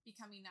 Yeah.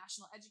 Becoming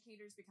national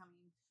educators,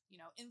 becoming,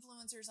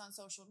 influencers on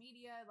social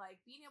media.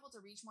 Like, being able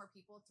to reach more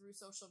people through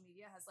social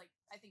media has, like,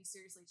 I think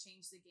seriously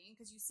changed the game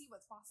because you see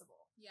what's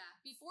possible. Yeah.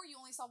 Before, you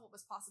only saw what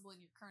was possible in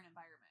your current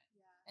environment.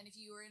 And if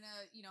you were in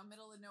a,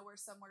 middle of nowhere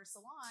somewhere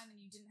salon and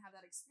you didn't have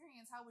that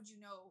experience, how would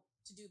you know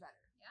to do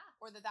better? Yeah.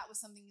 Or that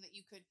was something that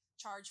you could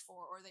charge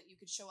for or that you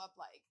could show up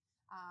like.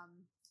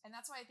 And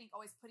that's why I think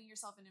always putting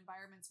yourself in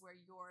environments where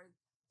you're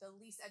the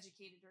least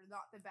educated or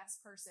not the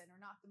best person or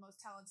not the most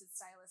talented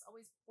stylist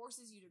always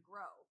forces you to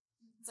grow.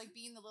 Mm-hmm. It's like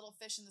being the little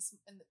fish in the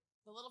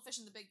little fish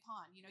in the big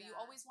pond. You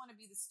always want to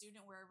be the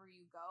student wherever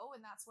you go.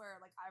 And that's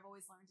where, like, I've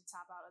always learned to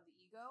tap out of the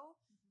ego.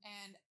 Mm-hmm.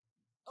 And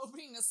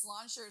opening a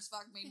salon sure as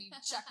fuck made me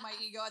check my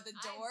ego at the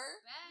door.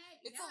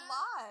 It's a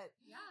lot.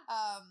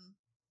 Yeah.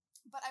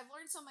 But I've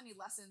learned so many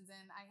lessons,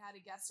 and I had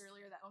a guest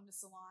earlier that owned a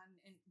salon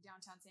in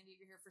downtown San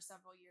Diego here for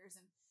several years,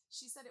 and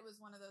she said it was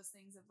one of those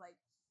things of like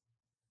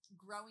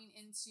growing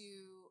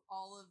into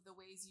all of the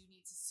ways you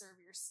need to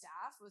serve your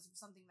staff was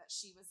something that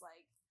she was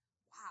like,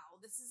 wow,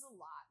 this is a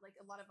lot. Like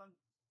a lot of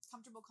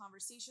uncomfortable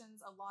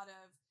conversations, a lot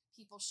of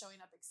people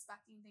showing up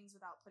expecting things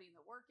without putting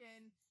the work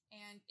in,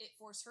 and it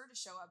forced her to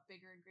show up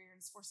bigger and greater,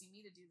 and it's forcing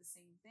me to do the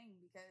same thing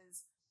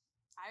because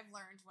I've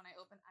learned when I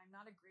open, I'm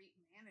not a great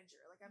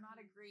manager. Like, I'm not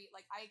a great,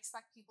 like, I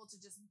expect people to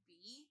just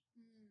be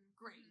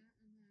great.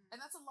 Mm-hmm. And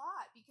that's a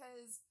lot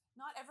because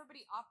not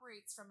everybody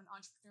operates from an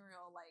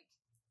entrepreneurial, like,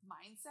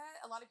 mindset.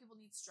 A lot of people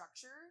need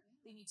structure.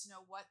 Mm-hmm. They need to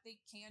know what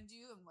they can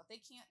do and what they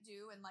can't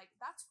do. And, like,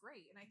 that's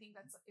great. And I think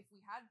that's, if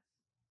we had,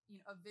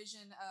 a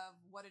vision of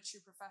what a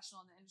true professional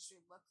in the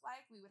industry looked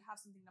like, we would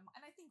have something to,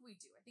 and I think we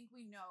do. I think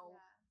we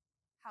know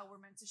how we're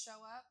meant to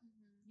show up.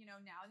 Mm-hmm.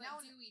 Now.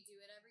 But do we do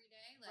it every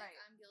day? Like,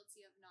 I'm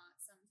guilty of not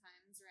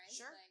sometimes, right?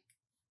 Sure. Like,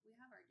 we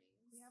have our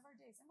days. We have our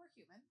days, and we're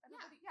human.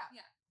 Everybody,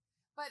 yeah.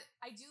 But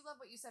I do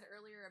love what you said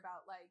earlier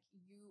about, like,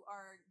 you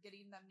are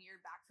getting them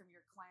mirrored back from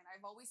your client.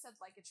 I've always said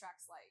like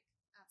attracts like.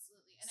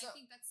 Absolutely. And I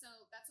think that's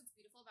what's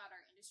beautiful about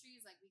our industry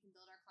is, like, we can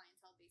build our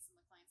clientele based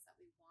on the clients that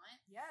we want.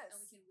 Yes.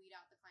 And we can weed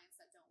out the clients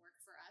that don't work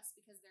for us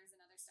because there's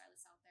another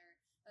stylist out there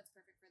that's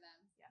perfect for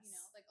them. Yes.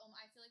 Like,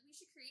 I feel like we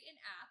should create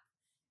an app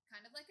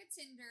kind of like a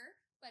Tinder,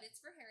 but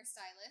it's for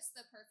hairstylists,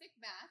 the perfect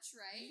match,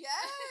 right?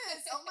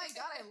 Yes. Oh my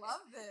God, I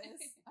love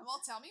this. Well,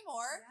 tell me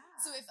more.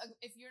 Yeah. So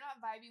if you're not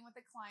vibing with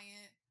a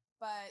client,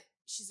 but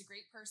she's a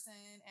great person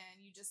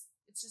and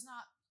it's just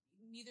not,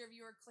 neither of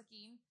you are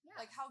clicking. Yeah.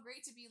 Like, how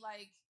great to be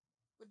like,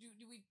 we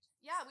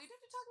have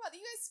to talk about,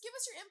 you guys give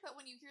us your input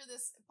when you hear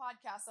this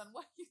podcast on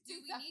what you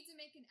do. Need to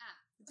make an app?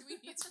 Do we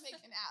need to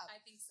make an app? I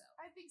think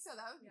so.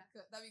 That would be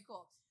good. That'd be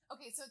cool.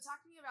 Okay, so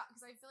talking about,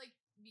 because I feel like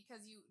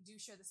because you do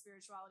share the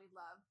spirituality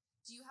love,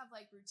 do you have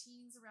like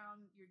routines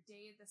around your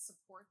day that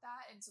support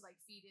that and to like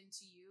feed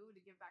into you to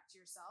give back to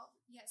yourself?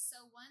 Yes.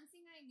 So one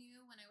thing I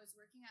knew when I was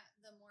working at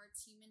the more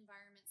team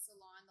environment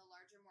salon, the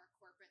larger, more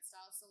corporate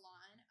style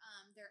salon,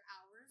 their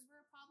hours were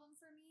a problem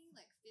for me,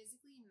 like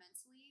physically and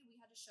mentally. We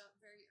had to show up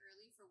very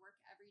early for work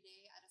every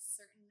day at a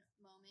certain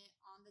moment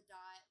on the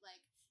dot.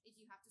 Like, if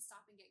you have to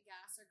stop and get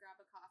gas or grab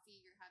a coffee,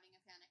 you're having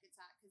a panic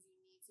attack because you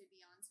need to be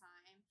on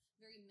time.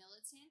 Very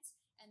militant.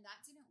 And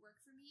that didn't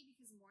work for me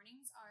because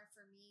mornings are,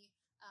 for me,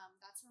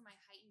 that's where my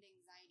heightened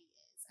anxiety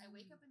is. I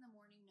wake up in the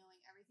morning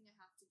knowing everything I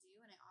have to do,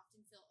 and I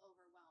often feel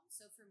overwhelmed.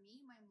 So for me,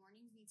 my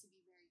mornings need to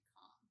be very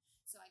calm.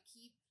 So I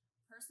keep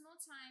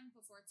personal time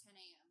before 10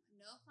 a.m.,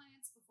 no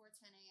clients before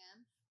 10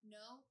 a.m.,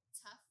 no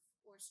tough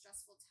or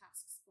stressful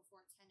tasks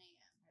before 10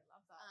 a.m. I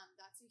love that.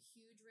 That's a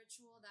huge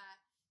ritual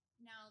that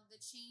now the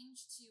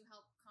change to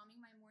help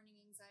calming my morning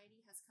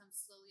anxiety has come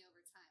slowly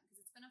over time because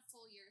it's been a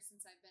full year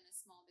since I've been a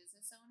small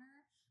business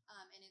owner.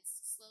 And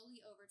it's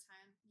slowly over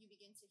time you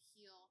begin to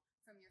heal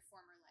from your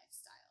former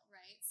lifestyle,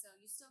 right? So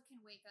you still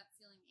can wake up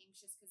feeling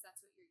anxious because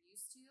that's what you're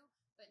used to,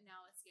 but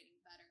now it's getting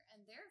better.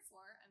 And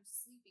therefore, I'm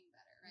sleeping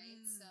better,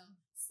 right? So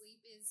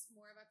sleep is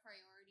more of a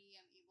priority.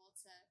 I'm able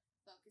to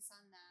focus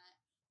on that.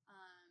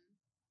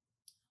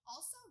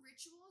 Also,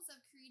 rituals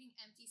of creating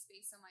empty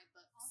space on my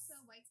books. Also,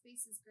 white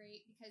space is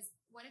great because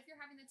what if you're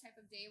having the type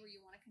of day where you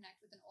want to connect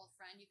with an old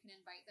friend? You can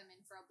invite them in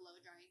for a blow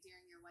dry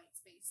during your white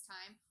space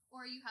time,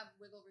 or you have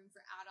wiggle room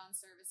for add-on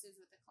services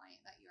with a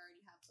client that you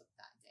already have booked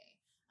that day.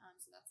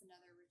 So that's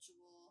another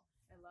ritual.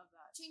 I love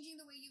that.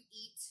 Changing the way you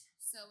eat.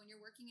 So when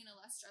you're working in a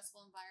less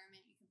stressful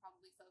environment, you can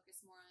probably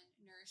focus more on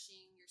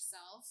nourishing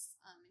yourself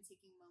and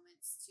taking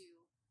moments to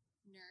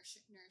nourish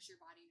your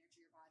body,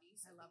 nurture your body.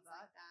 So I love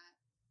that. Like that.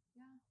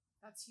 Yeah.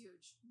 That's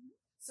huge. Mm-hmm.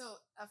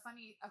 So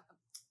funny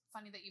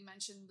that you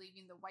mentioned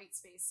leaving the white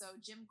space. So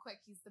Jim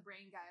Quick, he's the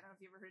brain guy. I don't know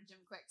if you ever heard of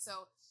Jim Quick.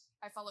 So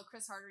I follow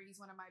Chris Harder. He's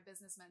one of my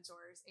business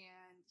mentors,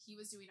 and he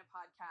was doing a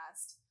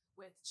podcast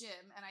with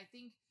Jim. And I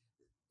think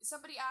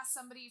somebody asked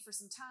somebody for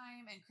some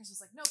time, and Chris was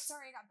like, "Nope,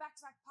 sorry, I got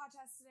back-to-back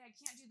podcasts today. I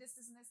can't do this,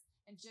 this, and this."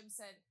 And Jim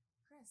said,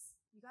 "Chris,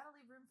 you got to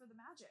leave room for the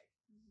magic."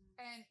 Mm-hmm.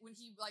 And when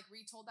he like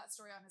retold that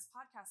story on his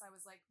podcast, I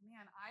was like,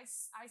 man, I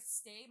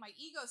stay, my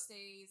ego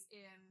stays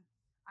in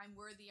I'm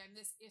worthy, I'm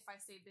this if I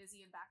stay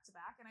busy and back to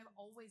back. And I've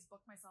always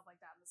booked myself like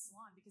that in the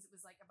salon because it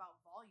was like about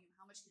volume.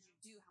 How much could you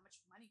do? How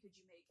much money could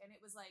you make? And it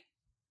was like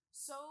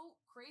so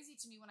crazy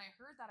to me when I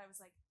heard that. I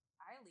was like,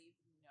 I leave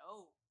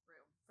no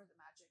room for the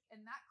magic.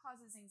 And that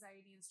causes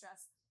anxiety and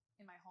stress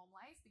in my home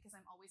life because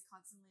I'm always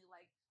constantly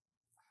like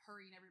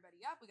hurrying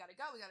everybody up. We got to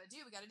go, we got to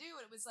do.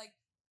 And it was like,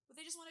 but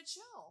they just want to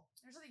chill.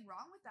 There's nothing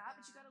wrong with that,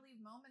 but you got to leave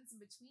moments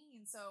in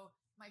between. So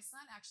my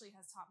son actually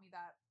has taught me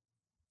that.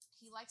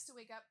 He likes to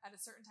wake up at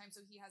a certain time,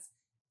 so he has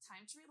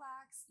time to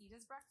relax, eat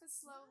his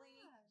breakfast slowly.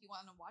 Yeah. He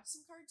wants to watch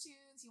some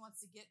cartoons. He wants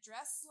to get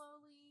dressed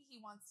slowly.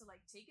 He wants to like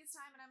take his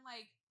time. And I'm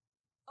like,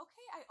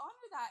 okay, I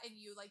honor that in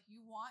you. Like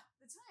you want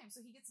the time.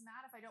 So he gets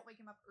mad if I don't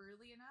wake him up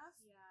early enough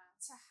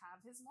to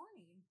have his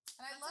morning.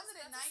 And I love it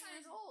at 9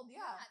 years old.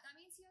 Yeah. That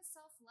means he has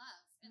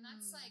self-love. And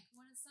that's like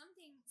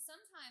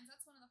sometimes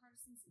that's one of the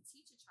hardest things to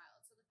teach a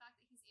child. So the fact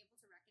that he's able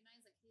to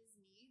recognize like his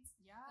needs,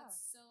 that's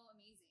so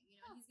amazing.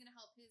 You know, and he's going to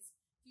help his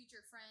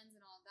future friends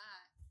and all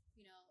that,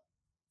 you know,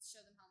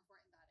 show them how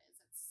important that is.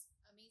 That's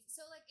amazing.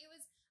 So like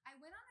I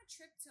went on a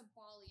trip to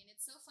Bali, and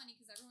it's so funny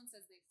because everyone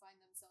says they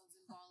find themselves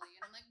in Bali,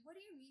 and I'm like, what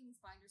do you mean you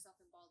find yourself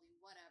in Bali?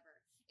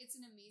 Whatever. It's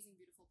an amazing,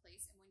 beautiful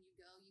place, and when you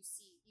go, you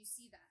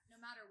see that no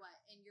matter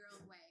what in your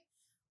own way.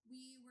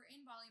 We were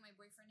in Bali, my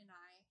boyfriend and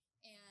I,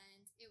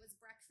 and it was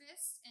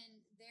breakfast,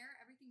 and there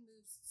everything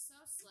moves so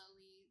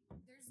slowly.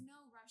 There's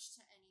no rush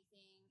to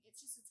anything.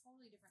 It's just a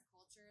totally different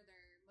culture.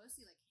 They're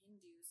mostly like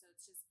Hindu, so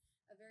it's just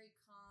a very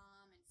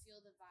calm and feel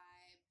the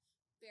vibe,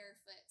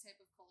 barefoot type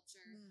of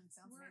culture.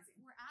 Sounds amazing.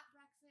 We're at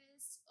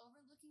breakfast,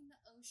 overlooking the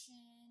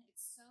ocean.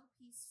 It's so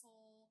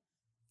peaceful.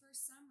 For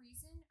some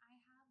reason, I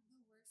have the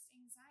worst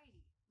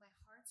anxiety. My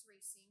heart's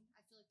racing.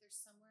 I feel like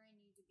there's somewhere I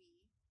need to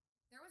be.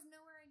 There was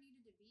nowhere I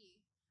needed to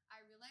be.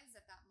 I realized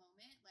at that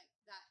moment, like,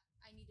 that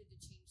I needed to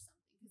change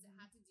something because it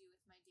had to do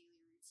with my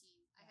daily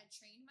routine. I had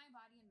trained my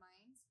body and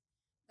mind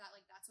that,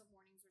 like, that's what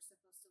mornings were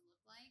supposed to look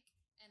like.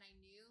 And I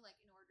knew,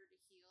 like, in order to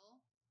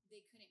heal,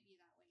 they couldn't be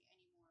that way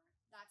anymore.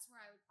 That's where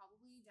I would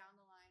probably down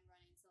the line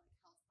run into like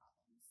health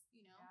problems,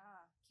 you know,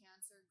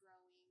 cancer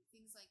growing,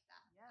 things like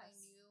that. Yes. I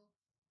knew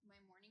my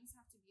mornings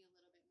have to be a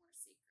little bit more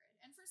sacred.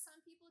 And for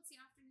some people, it's the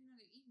afternoon or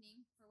the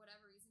evening. For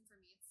whatever reason, for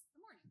me, it's the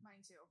morning.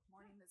 Mine too.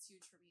 Morning, that's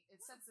huge for me.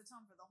 It sets the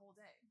tone for the whole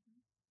day. Mm-hmm.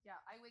 Yeah,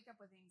 I wake up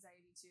with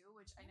anxiety too,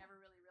 which I never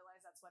really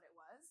realized that's what it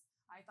was.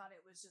 I thought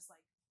it was just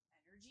like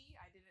energy.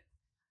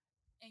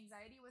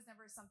 Anxiety was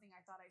never something I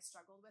thought I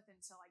struggled with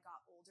until I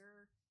got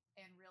older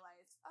and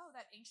realized, oh,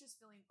 that anxious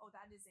feeling, oh,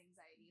 that is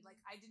anxiety. Mm-hmm.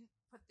 Like, I didn't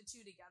put the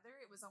two together.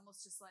 It was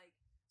almost just like,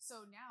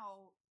 so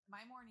now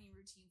my morning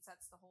routine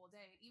sets the whole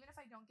day. And even if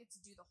I don't get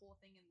to do the whole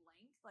thing in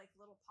length, like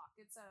little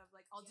pockets of,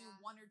 like, I'll do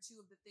one or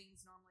two of the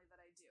things normally that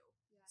I do.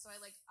 Yes. So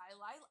I like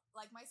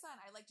my son,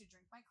 I like to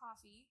drink my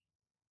coffee,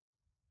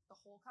 the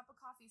whole cup of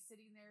coffee,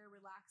 sitting there,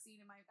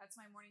 relaxing. And that's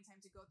my morning time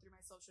to go through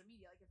my social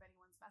media. Like, if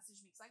anyone's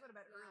messaged me, because I go to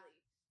bed early.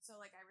 So,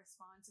 like, I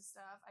respond to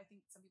stuff. I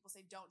think some people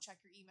say don't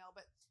check your email.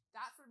 But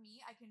that, for me,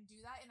 I can do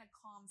that in a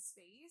calm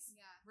space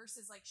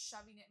versus, like,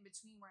 shoving it in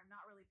between where I'm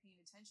not really paying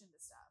attention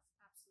to stuff.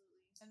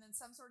 Absolutely. And then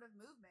some sort of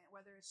movement,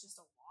 whether it's just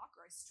a walk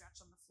or I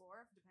stretch on the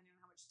floor, depending on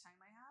how much time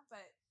I have.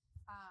 But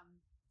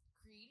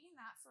creating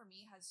that, for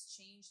me, has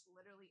changed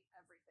literally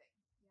everything.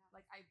 Yeah.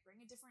 Like, I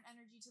bring a different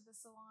energy to the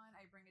salon.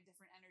 I bring a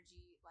different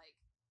energy, like,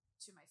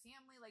 to my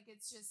family. Like,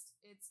 it's just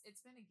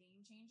it's been a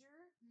game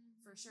changer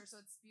for sure.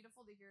 So it's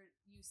beautiful to hear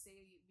you say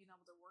you've been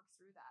able to work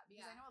through that,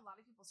 because I know a lot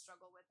of people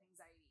struggle with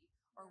anxiety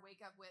or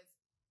wake up with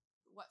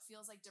what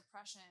feels like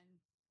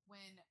depression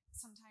when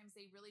sometimes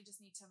they really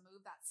just need to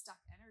move that stuck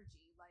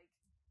energy. Like,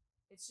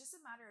 it's just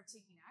a matter of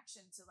taking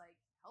action to like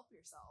help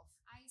yourself.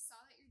 I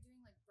saw that you're doing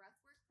like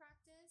breathwork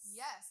practice.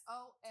 Yes.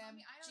 I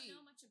don't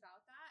know much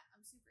about that.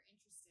 I'm super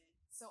interested.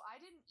 So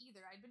I didn't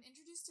either. I'd been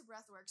introduced to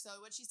breathwork. So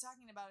what she's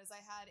talking about is I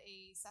had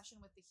a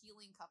session with the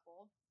healing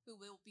couple who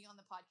will be on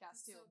the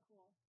podcast too. So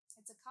cool.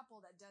 It's a couple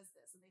that does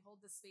this, and they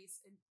hold this space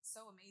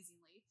so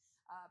amazingly.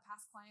 A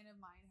past client of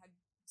mine had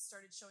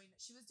started showing that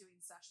she was doing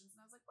sessions,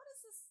 and I was like, what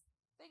is this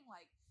thing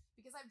like?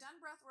 Because I've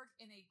done breathwork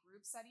in a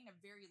group setting, a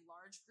very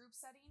large group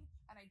setting,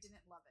 and I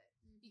didn't love it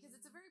because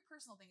it's a very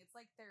personal thing. It's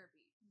like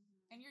therapy.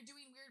 And you're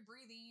doing weird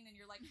breathing, and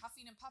you're like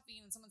huffing and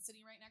puffing, and someone's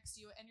sitting right next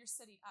to you, and you're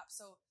sitting up.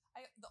 So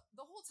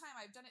the whole time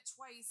I've done it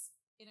twice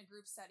in a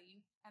group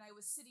setting, and I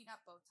was sitting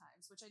up both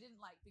times, which I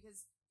didn't like,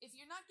 because if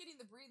you're not getting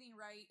the breathing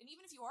right, and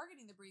even if you are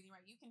getting the breathing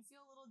right, you can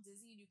feel a little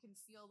dizzy and you can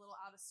feel a little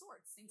out of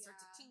sorts. Things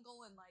start to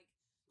tingle, and like,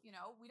 you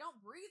know, we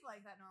don't breathe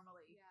like that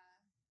normally. Yeah.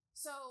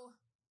 So,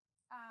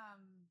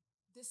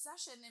 this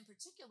session in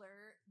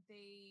particular,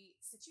 they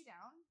sit you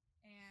down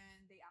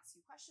and they ask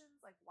you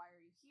questions like, why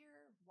are you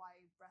here?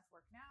 Why breath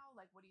work now?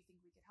 Like, what do you think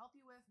we could help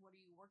you with? What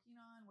are you working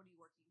on? What are you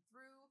working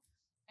through?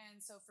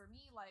 And so for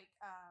me, like,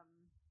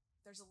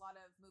 there's a lot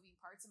of moving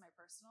parts in my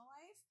personal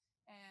life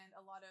and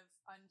a lot of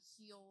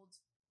unhealed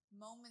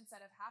moments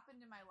that have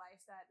happened in my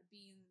life that,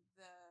 being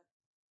the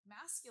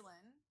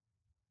masculine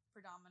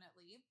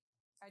predominantly,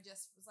 I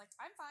just was like,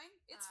 I'm fine.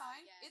 It's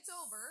fine. Yes. It's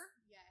over.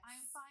 Yes.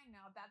 I'm fine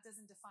now. That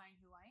doesn't define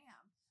who I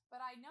am.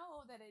 But I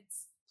know that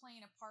it's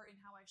playing a part in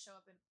how I show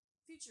up in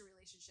future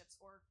relationships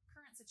or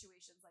current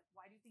situations. Like,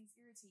 why do things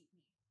irritate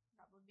me?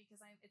 Probably because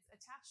it's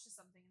attached to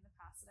something in the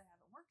past that I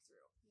haven't worked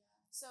through. Yeah.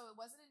 So it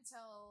wasn't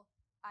until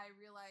I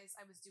realized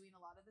I was doing a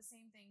lot of the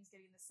same things,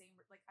 getting the same,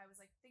 like, I was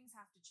like, things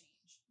have to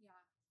change. Yeah.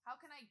 How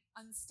can I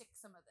unstick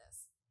some of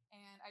this?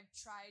 And I've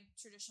tried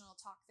traditional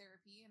talk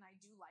therapy and I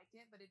do like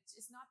it, but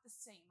it's not the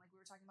same, like we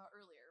were talking about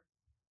earlier.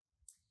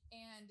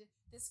 And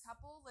this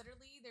couple,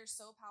 literally, they're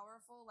so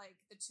powerful.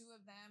 Like, the two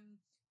of them,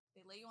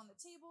 they lay you on the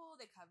table,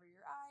 they cover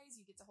your eyes,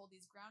 you get to hold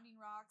these grounding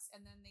rocks,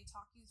 and then they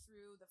talk you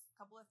through the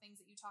couple of things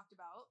that you talked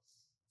about.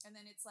 And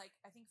then it's like,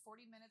 I think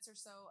 40 minutes or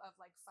so of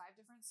like 5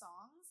 different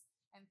songs.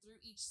 And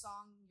through each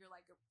song, you're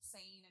like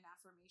saying an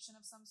affirmation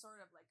of some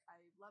sort of like,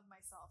 I love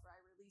myself, or I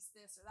release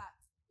this or that.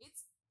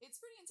 It's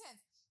pretty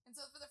intense. And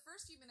so for the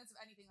first few minutes of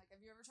anything, like,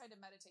 have you ever tried to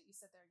meditate? You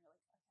sit there and you're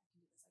like, okay,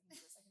 I can do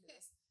this. I can do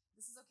this.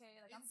 This is okay.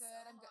 Like, I'm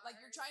good. I'm good. Like,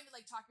 you're trying to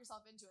like talk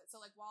yourself into it. So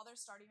like while they're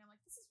starting, I'm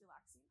like, this is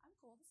relaxing. I'm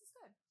cool. This is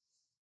good.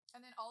 And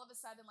then all of a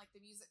sudden, like,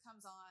 the music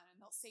comes on and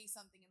they'll say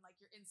something and like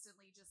you're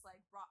instantly just like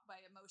brought by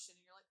emotion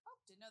and you're like,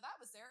 oh, didn't know that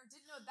was there.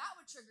 Didn't know that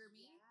would trigger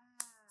me.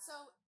 Yeah.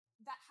 So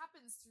that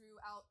happens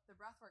throughout the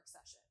breathwork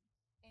session.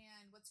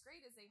 And what's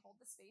great is they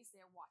hold the space.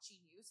 They're watching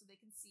you so they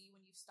can see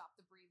when you stop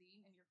the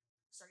breathing and you're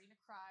starting to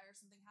cry or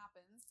something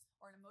happens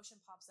or an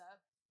emotion pops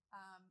up.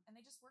 And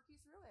they just work you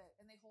through it.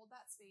 And they hold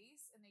that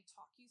space and they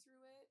talk you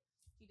through it.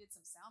 He did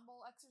some sound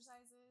bowl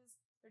exercises.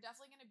 They're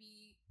definitely going to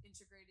be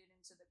integrated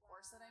into the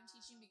course that I'm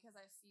teaching, because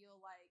I feel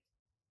like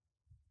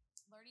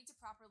learning to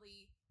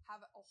properly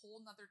have a whole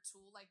nother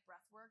tool like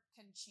breath work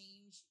can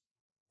change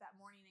that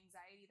morning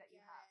anxiety that you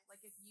have.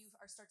 Like, if you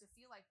start to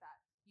feel like that,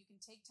 you can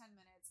take 10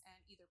 minutes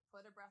and either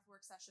put a breath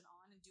work session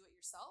on and do it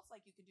yourself,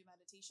 like you can do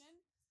meditation.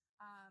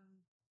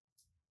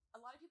 A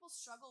lot of people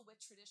struggle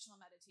with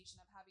traditional meditation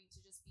of having to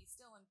just be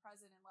still and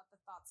present and let the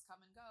thoughts come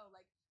and go.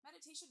 Like,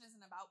 meditation isn't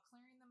about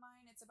clearing the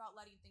mind. It's about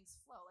letting things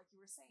flow, like you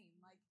were saying,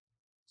 like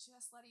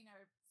just letting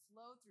it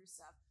flow through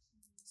stuff.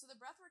 Mm-hmm. So the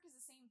breath work is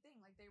the same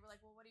thing. Like, they were like,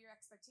 well, what are your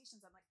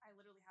expectations? I'm like, I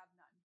literally have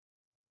none.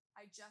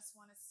 I just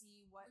want to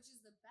see what... Which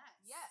is the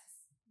best.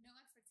 Yes. No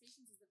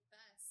expectations is the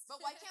best.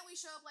 But why can't we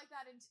show up like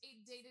that in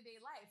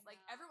day-to-day life? Like,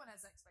 everyone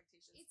has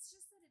expectations. It's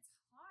just that it's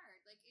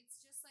hard. Like, it's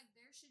just like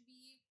there should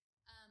be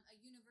a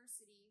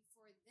university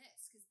for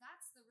this, because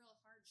that's the real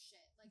hard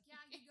shit. Like,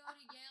 yeah, you go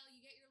to Yale, you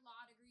get your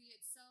law degree,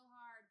 it's so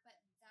hard, but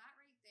that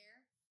right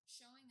there,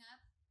 showing up,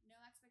 no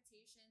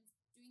expectations,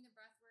 doing the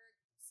breath work,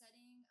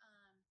 setting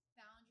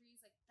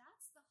boundaries, like,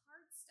 that's the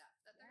hard stuff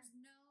that there's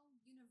no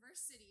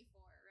university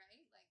for,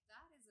 right? Like,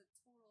 that is a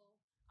total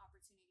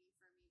opportunity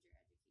for major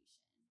education.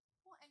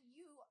 Well, and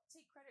you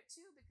take credit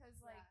too, because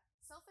like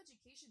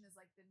self-education is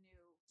like the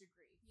new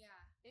degree. Yeah.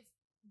 If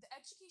the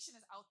education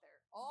is out there,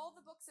 all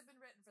the books have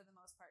been written for the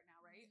most part now,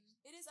 right?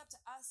 Mm-hmm. It is up to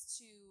us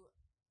to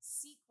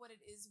seek what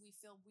it is we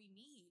feel we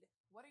need.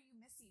 What are you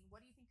missing?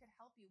 What do you think could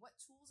help you? What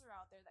tools are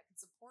out there that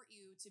could support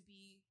you to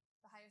be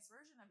the highest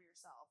version of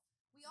yourself?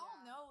 We all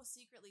know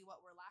secretly what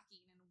we're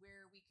lacking and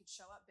where we could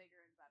show up bigger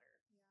and better.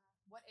 Yeah.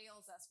 What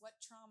ails us? What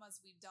traumas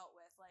we've dealt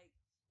with? Like,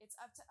 it's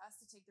up to us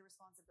to take the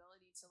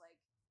responsibility to like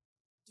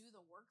do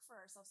the work for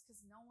ourselves, because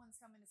no one's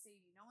coming to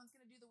save you. No one's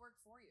going to do the work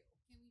for you.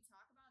 Can we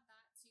talk about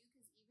that too?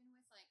 Because even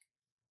with like,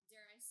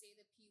 dare I say,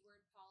 the P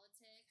word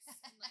politics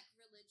and like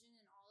religion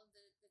and all of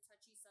the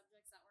touchy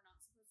subjects that we're not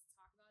supposed to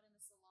talk about in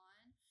the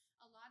salon,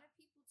 a lot of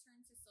people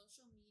turn to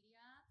social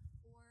media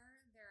or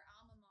their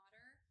alma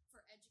mater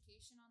for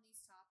education on these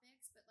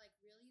topics, but like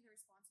really the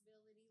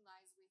responsibility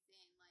lies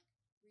within. Like,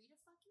 read a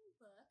fucking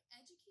book,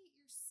 educate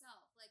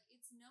yourself. Like,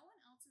 it's no one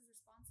else's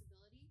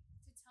responsibility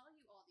to tell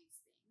you all these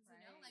things, you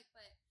know? Like,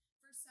 but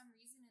for some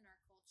reason in our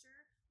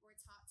culture, we're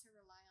taught to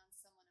rely on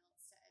someone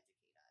else to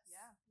educate us.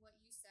 Yeah. What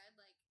you said,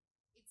 like,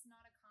 it's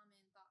not a common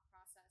thought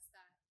process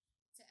that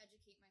to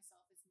educate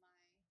myself is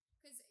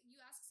because you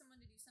ask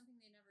someone to do something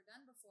they've never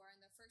done before,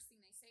 and the first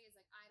thing they say is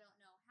like, I don't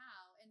know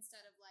how,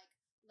 instead of like,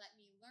 let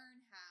me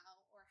learn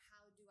how, or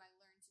how do I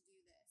learn to do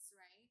this,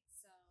 right?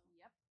 So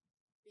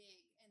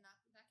big, and that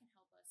can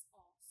help us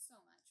all so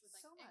much with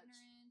like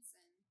ignorance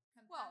and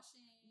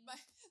compassion. Well,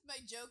 my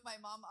joke, my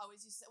mom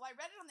always used to say, well, I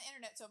read it on the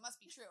internet, so it must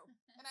be true.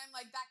 And I'm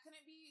like, that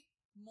couldn't be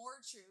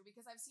more true,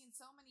 because I've seen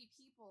so many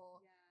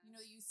people, you know,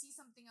 you see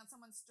something on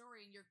someone's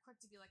story and you're quick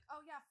to be like,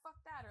 oh yeah,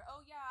 fuck that, or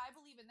oh yeah, I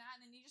believe in that,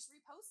 and then you just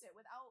repost it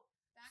without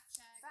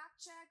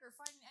fact check or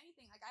finding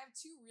anything. Like, I have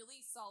 2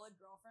 really solid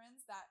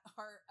girlfriends that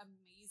are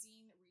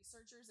amazing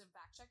researchers and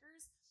fact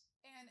checkers,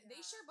 and they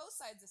share both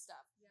sides of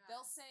stuff.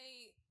 They'll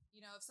say,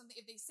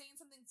 if they saying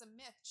something's a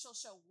myth, she'll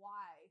show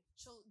why.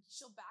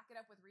 She'll back it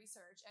up with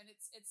research, and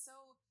it's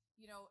so,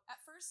 at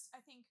first I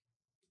think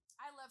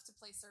I love to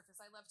play surface.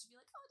 I love to be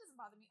like, oh, it doesn't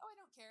bother me. Oh, I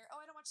don't care. Oh,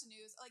 I don't watch the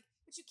news. Like,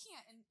 but you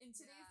can't in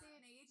today's day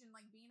and age, and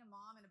like being a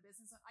mom and a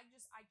business, I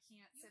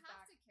can't sit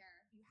back. You have to care.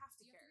 You have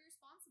to care. You have to be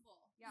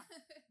responsible. Yeah,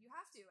 you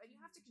have to, and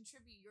you have to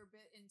contribute your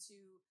bit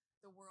into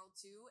the world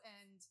too,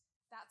 and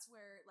that's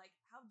where, like,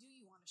 how do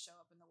you want to show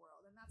up in the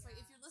world? And that's why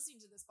if you're listening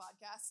to this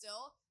podcast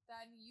still,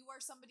 then you are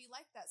somebody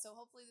like that. So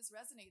hopefully this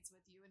resonates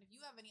with you. And if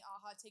you have any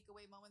aha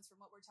takeaway moments from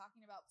what we're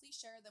talking about, please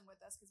share them with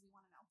us because we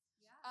want to know.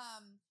 Yeah.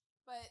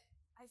 But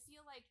I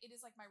feel like it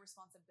is like my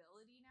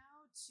responsibility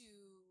now to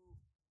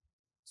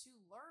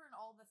learn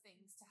all the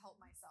things to help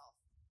myself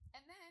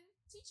and then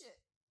teach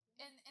it.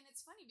 And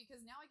it's funny because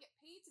now I get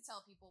paid to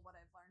tell people what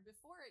I've learned.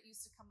 Before it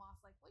used to come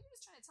off like, well, you're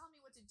just trying to tell me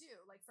what to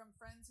do. Like from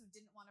friends who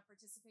didn't want to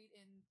participate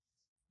in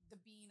the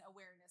being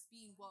awareness,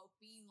 being woke,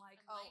 being like,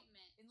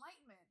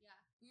 enlightenment. Yeah.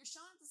 You're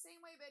showing it the same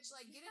way, bitch.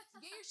 Like, get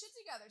your shit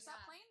together. Stop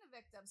playing the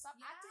victim. Stop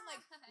acting like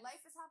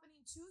life is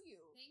happening to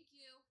you. Thank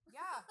you.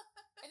 Yeah.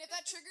 And if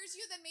that triggers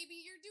you, then maybe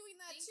you're doing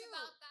that too. Think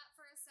about that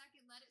for a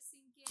second. Let it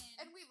sink in.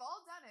 And we've all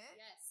done it.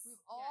 Yes.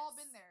 We've all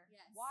been there.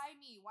 Yes. Why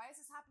me? Why is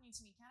this happening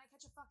to me? Can't I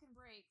catch a fucking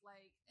break?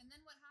 Like. And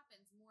then what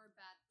happens? More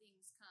bad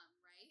things come,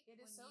 right? It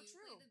is so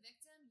true. When you play the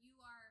victim,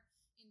 you are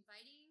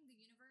inviting the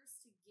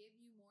universe to give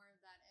you more of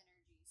that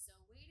energy. So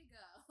way to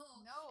go.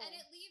 No. And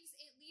it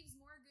leaves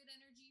more good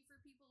energy for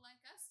people like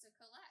us to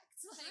collect.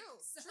 True.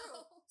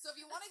 So if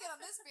you want to get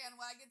on this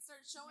bandwagon,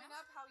 start showing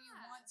up how you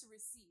want to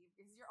receive,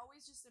 because you're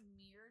always just a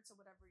mirror to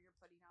whatever you're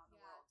putting out in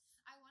the world.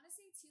 I want to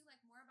say too, like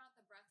more about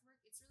the breath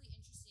work. It's really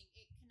interesting.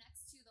 It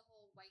connects to the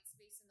whole white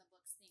space in the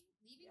books thing.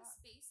 Leaving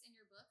space in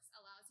your books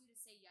allows you to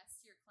say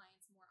yes to your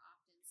clients more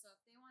often. So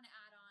if they want to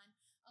add on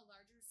a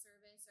larger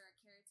service or a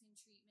keratin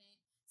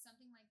treatment,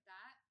 something like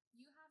that,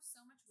 you have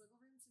so much wiggle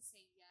room to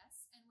say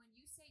yes. And when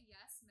you say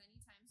yes many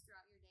times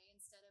throughout your day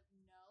instead of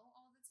no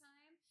all the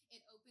time,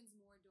 it opens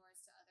more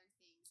doors to other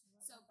things.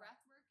 So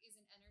breath work is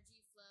an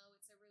energy flow.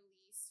 It's a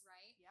release,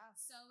 right? Yeah.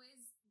 So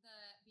is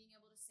the being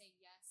able to say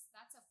yes.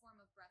 That's a form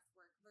of breath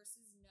work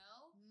versus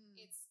no.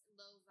 It's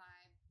low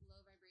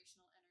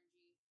vibrational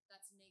energy.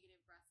 That's negative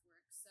breath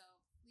work. So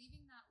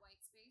leaving that white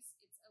space,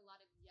 it's a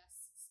lot of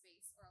yes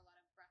space or a lot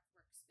of breath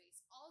work space.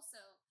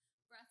 Also,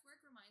 breath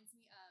work reminds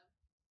me of,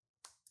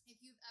 if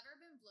you've ever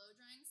been blow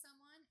drying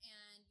someone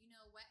and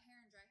wet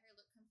hair and dry hair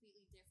look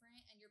completely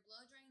different, and you're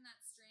blow drying that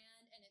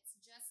strand and it's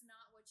just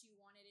not what you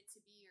wanted it to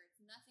be, or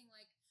it's nothing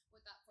like what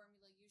that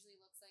formula usually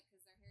looks like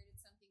because their hair did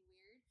something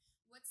weird,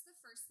 what's the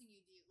first thing you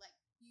do? Like,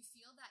 you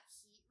feel that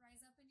heat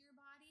rise up in your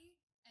body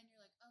and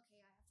you're like, okay,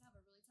 I have to have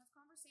a really tough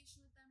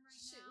conversation with them right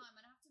now. I'm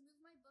gonna have to move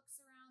my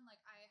books around. Like,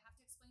 I have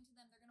to explain to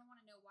them. They're gonna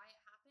want to know why it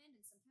happened,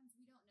 and sometimes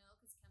we don't know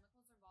because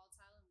chemicals are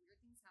volatile and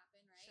weird things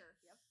happen, right? Sure.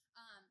 Yep.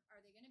 Are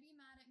they gonna be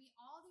mad at me?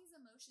 All these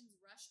emotions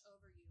rush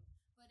over you.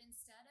 But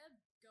instead of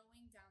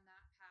going down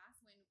that path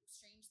when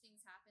strange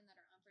things happen that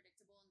are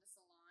unpredictable in the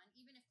salon,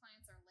 even if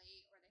clients are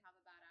late or they have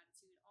a bad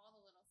attitude, all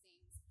the little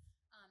things,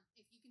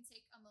 if you can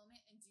take a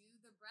moment and do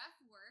the breath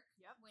work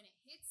when it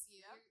hits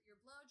you, you're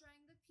blow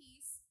drying the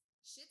piece,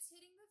 shit's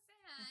hitting the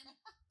fan,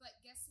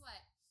 but guess what?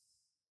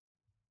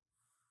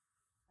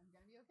 I'm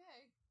going to be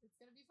okay. It's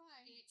going to be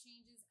fine. It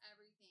changes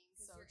everything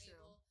because So you're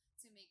able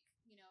to make,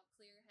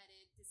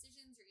 clear-headed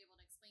decisions. You're able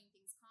to explain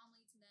things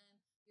calmly to them.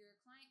 Your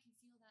client can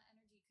feel that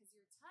energy because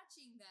you're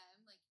touching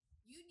them. Like,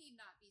 you need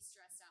not be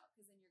stressed out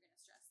because then you're going to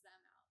stress them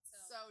out.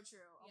 So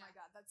true. Oh my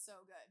God, that's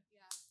so good.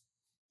 Yeah.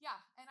 Yeah,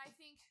 and I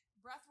think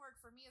breath work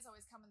for me has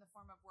always come in the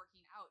form of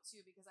working out too,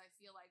 because I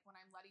feel like when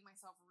I'm letting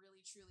myself really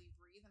truly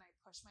breathe and I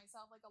push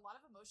myself, like a lot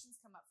of emotions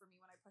come up for me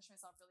when I push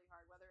myself really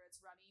hard, whether it's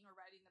running or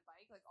riding the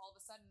bike, like all of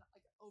a sudden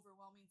like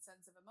overwhelming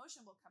sense of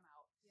emotion will come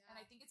out. Yeah. And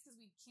I think it's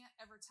because we can't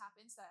ever tap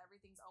into that.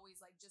 Everything's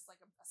always like just like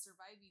a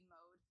surviving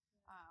mode.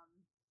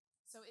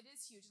 So it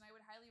is huge, and I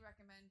would highly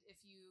recommend,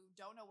 if you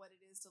don't know what it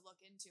is, to look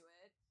into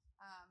it.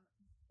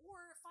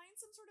 Or find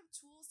some sort of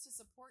tools to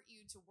support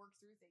you to work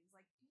through things,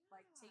 like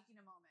taking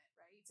a moment,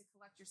 right, to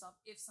collect yourself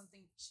if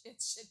something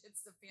shit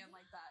hits the fan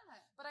like that.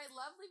 But I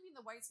love leaving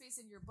the white space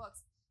in your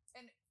books.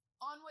 And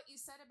on what you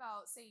said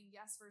about saying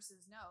yes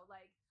versus no,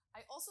 like,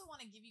 I also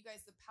want to give you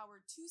guys the power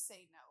to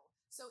say no.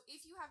 So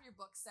if you have your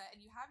book set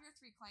and you have your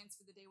 3 clients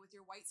for the day with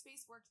your white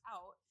space worked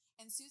out,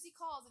 and Susie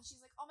calls and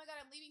she's like, oh my God,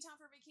 I'm leaving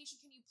town for vacation.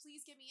 Can you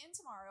please get me in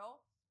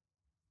tomorrow?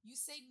 You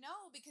say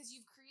no because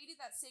you've created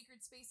that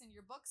sacred space in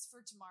your books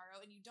for tomorrow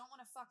and you don't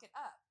want to fuck it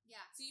up.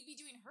 Yeah. So you'd be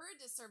doing her a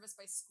disservice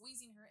by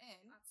squeezing her in.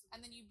 Absolutely. And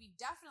then you'd be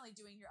definitely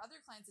doing your other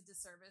clients a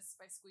disservice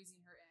by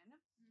squeezing her in.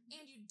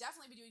 And you'd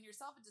definitely be doing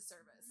yourself a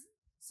disservice.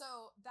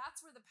 So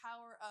that's where the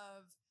power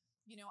of,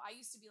 I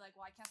used to be like,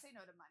 well, I can't say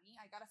no to money.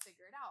 I got to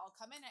figure it out. I'll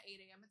come in at 8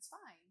 a.m. It's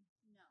fine.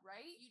 No.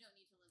 Right? You don't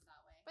need to live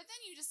that way. But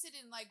then you just sit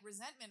in like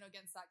resentment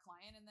against that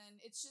client. And then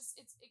it's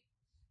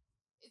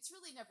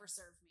really never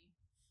served me.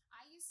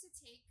 I used to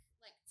take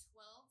like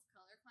 12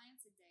 color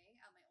clients a day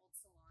at my old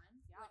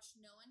salon, which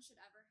no one should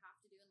ever have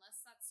to do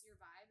unless that's your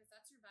vibe. If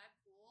that's your vibe,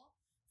 cool.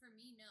 For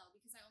me, no,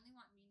 because I only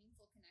want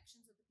meaningful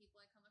connections with the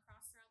people I come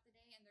across throughout the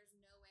day, and there's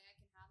no way I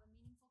can have a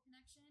meaningful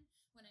connection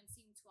when I'm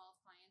seeing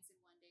 12 clients in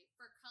one day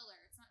for color.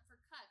 It's not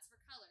for cuts, for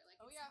color. Like,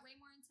 it's way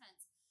more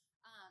intense.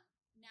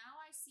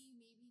 Now I see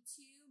maybe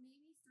 2,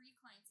 maybe 3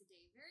 clients a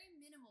day. Very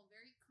minimal,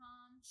 very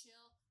calm,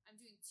 chill. I'm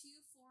doing 2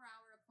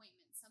 4-hour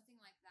appointments, something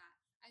like that.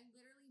 I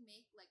literally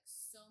make like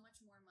so much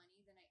more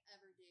money than I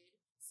ever did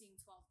seeing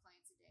 12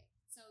 clients a day.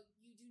 So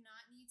you do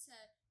not need to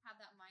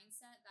have that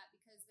mindset that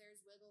because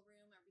there's wiggle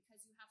room or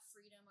because you have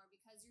freedom or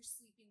because you're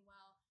sleeping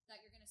well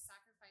that you're going to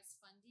sacrifice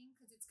funding,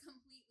 because it's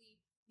completely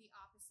the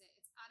opposite.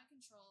 It's out of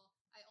control.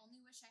 I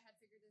only wish I had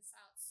figured this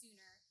out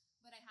sooner,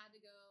 but I had to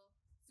go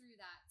through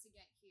that to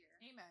get here.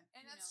 Amen.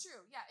 And that's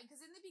true. Yeah.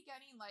 Because in the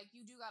beginning, like,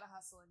 you do got to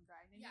hustle and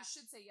grind, and you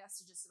should say yes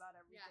to just about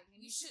everything. Yeah,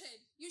 and you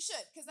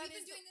should. Because I've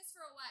been doing this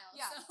for a while.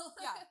 Yeah. So.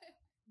 Yeah.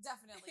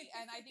 Definitely.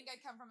 And I think I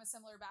come from a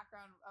similar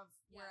background of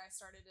where I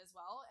started as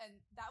well. And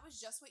that was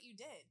just what you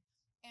did.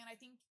 And I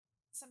think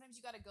sometimes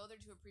you got to go there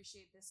to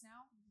appreciate this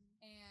now.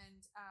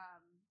 And,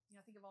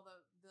 think of all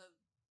the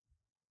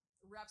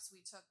reps we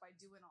took by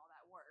doing all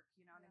that work.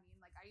 You know what I mean?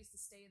 Like, I used to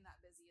stay in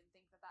that busy and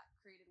think that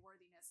created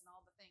worthiness and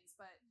all the things.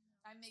 But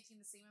I'm making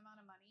the same amount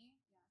of money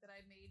that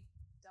I made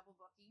double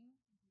booking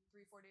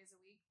 3-4 days a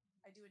week.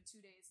 I do in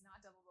 2 days,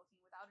 not double booking,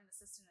 without an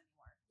assistant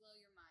anymore. Blow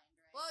your mind,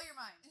 right? Blow your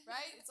mind,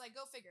 right? It's like,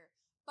 go figure.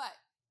 But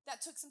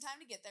that took some time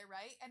to get there,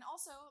 right? And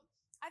also,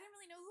 I didn't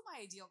really know who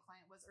my ideal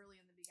client was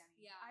early in the beginning.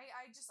 Yeah.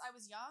 I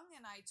was young,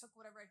 and I took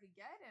whatever I could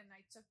get, and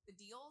I took the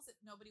deals that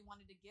nobody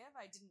wanted to give.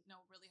 I didn't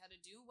know really how to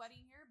do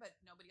wedding hair, but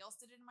nobody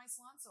else did it in my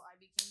salon, so I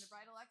became the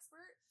bridal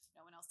expert.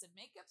 No one else did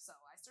makeup, so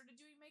I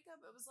started doing makeup.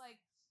 It was like,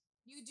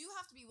 you do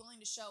have to be willing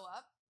to show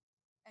up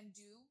and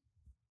do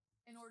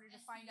in order to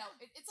find out.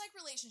 It's like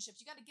relationships.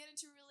 You got to get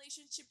into a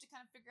relationship to kind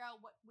of figure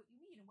out what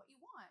you need and what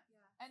you want.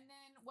 Yeah. And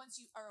then once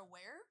you are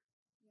aware,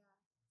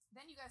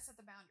 then you got to set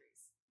the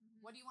boundaries.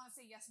 What do you want to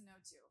say yes and no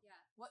to? Yeah.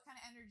 What kind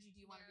of energy do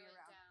you want to be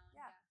around?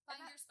 Yeah.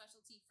 Find your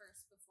specialty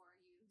first before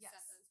you set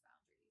those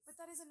boundaries. But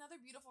that is another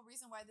beautiful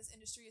reason why this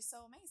industry is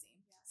so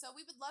amazing. Yeah. So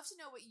we would love to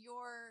know what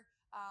your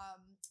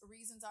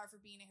reasons are for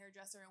being a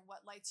hairdresser and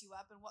what lights you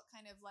up and what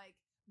kind of like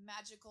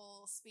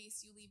magical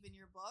space you leave in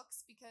your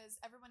books, because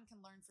everyone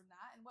can learn from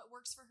that. And what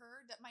works for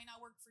her that might not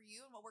work for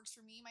you, and what works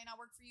for me might not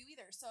work for you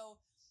either.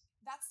 So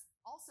that's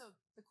also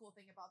the cool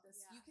thing about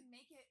this. You can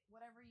make it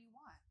whatever you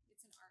want.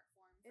 It's an art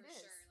form for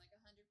sure. Like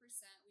 100%,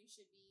 we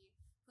should be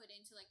put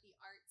into like the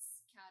arts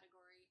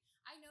category.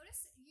 I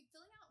noticed we've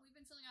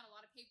been filling out a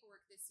lot of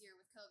paperwork this year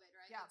with COVID,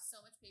 right? Yeah. Like,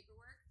 so much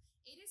paperwork.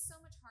 It is so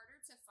much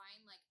harder to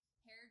find like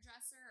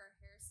hairdresser or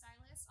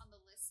hairstylist on the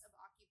list of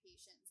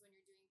occupations when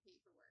you're doing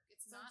paperwork.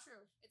 It's so not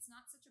true. It's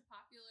not such a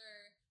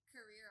popular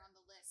career on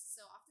the list.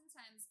 So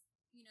oftentimes,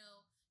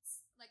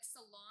 like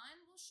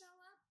salon will show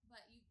up,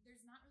 but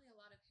there's not really a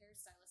lot of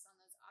hairstylists on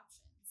those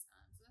options. So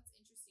that's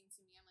interesting to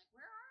me. I'm like,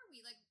 where are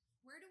we? Like,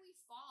 where do we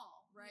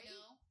fall? Right.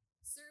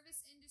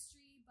 Service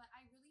industry, but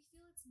I really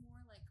feel it's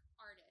more like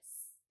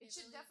artists. It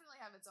should definitely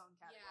have its own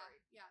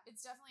category. Yeah.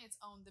 It's definitely its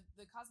own.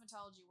 The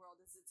cosmetology world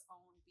is its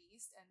own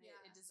beast, and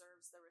it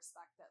deserves the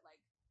respect that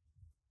like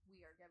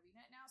we are giving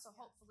it now. So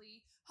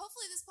hopefully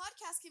this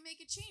podcast can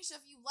make a change. So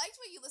if you liked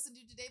what you listened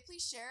to today,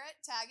 please share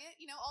it, tag it,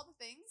 all the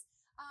things.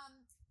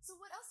 So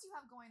what else do you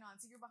have going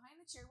on? So you're behind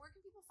the chair. Where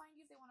can people find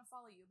you if they want to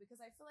follow you? Because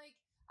I feel like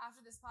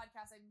after this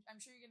podcast, I'm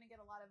sure you're going to get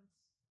a lot of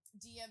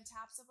DM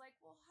taps of like,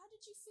 well, how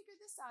did you figure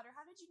this out? Or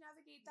how did you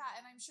navigate that?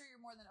 And I'm sure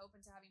you're more than open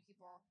to having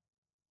people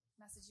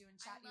message you and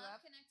chat you up. I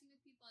love connecting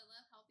with people. I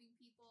love helping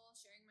people,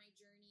 sharing my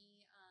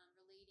journey,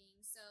 relating.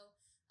 So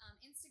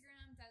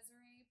Instagram,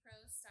 Desiree Pro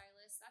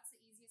Stylist. That's the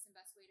easiest and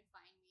best way to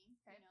find me.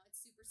 Okay. It's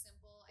super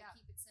simple. I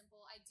keep it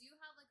simple. I do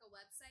have like a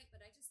website,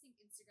 but I just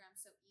think Instagram's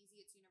so easy.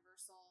 It's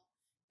universal.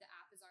 The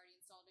app is already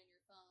installed in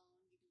your phone.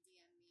 You can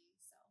DM me.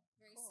 So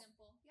very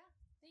simple. Yeah.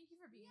 Thank you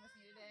for being with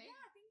me today.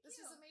 Yeah, thank you. This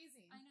was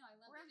amazing. I know, I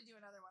love it. We're going to do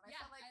another one. I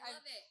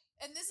love it.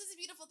 And this is a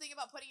beautiful thing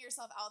about putting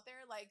yourself out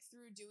there, like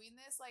through doing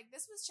this. Like,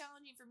 this was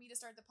challenging for me to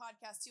start the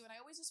podcast too. And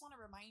I always just want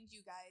to remind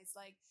you guys,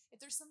 like,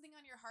 if there's something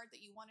on your heart that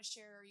you want to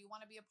share or you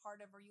want to be a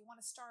part of or you want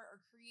to start or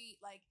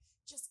create, like,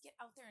 just get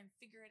out there and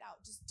figure it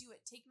out. Just do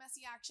it. Take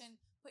messy action.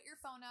 Put your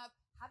phone up.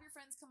 Have your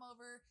friends come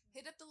over.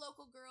 Hit up the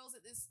local girls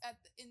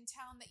in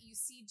town that you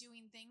see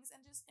doing things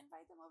and just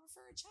invite them over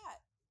for a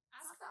chat.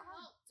 Ask for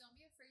help. Don't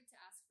be afraid to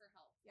ask for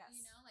help. Yes.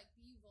 Like,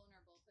 be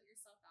vulnerable. Put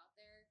yourself out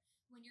there.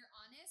 When you're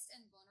honest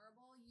and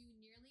vulnerable, you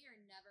nearly are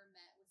never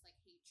met with like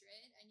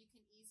hatred, and you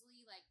can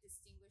easily like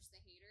distinguish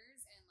the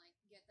haters and like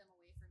get them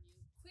away from you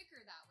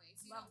quicker that way.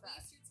 So you don't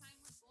waste your time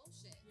with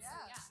bullshit.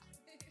 Yeah. So,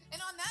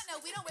 And on that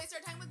note, we don't waste our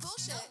time with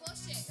bullshit. No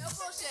bullshit. No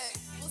bullshit.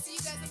 We'll see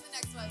you guys in the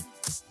next one.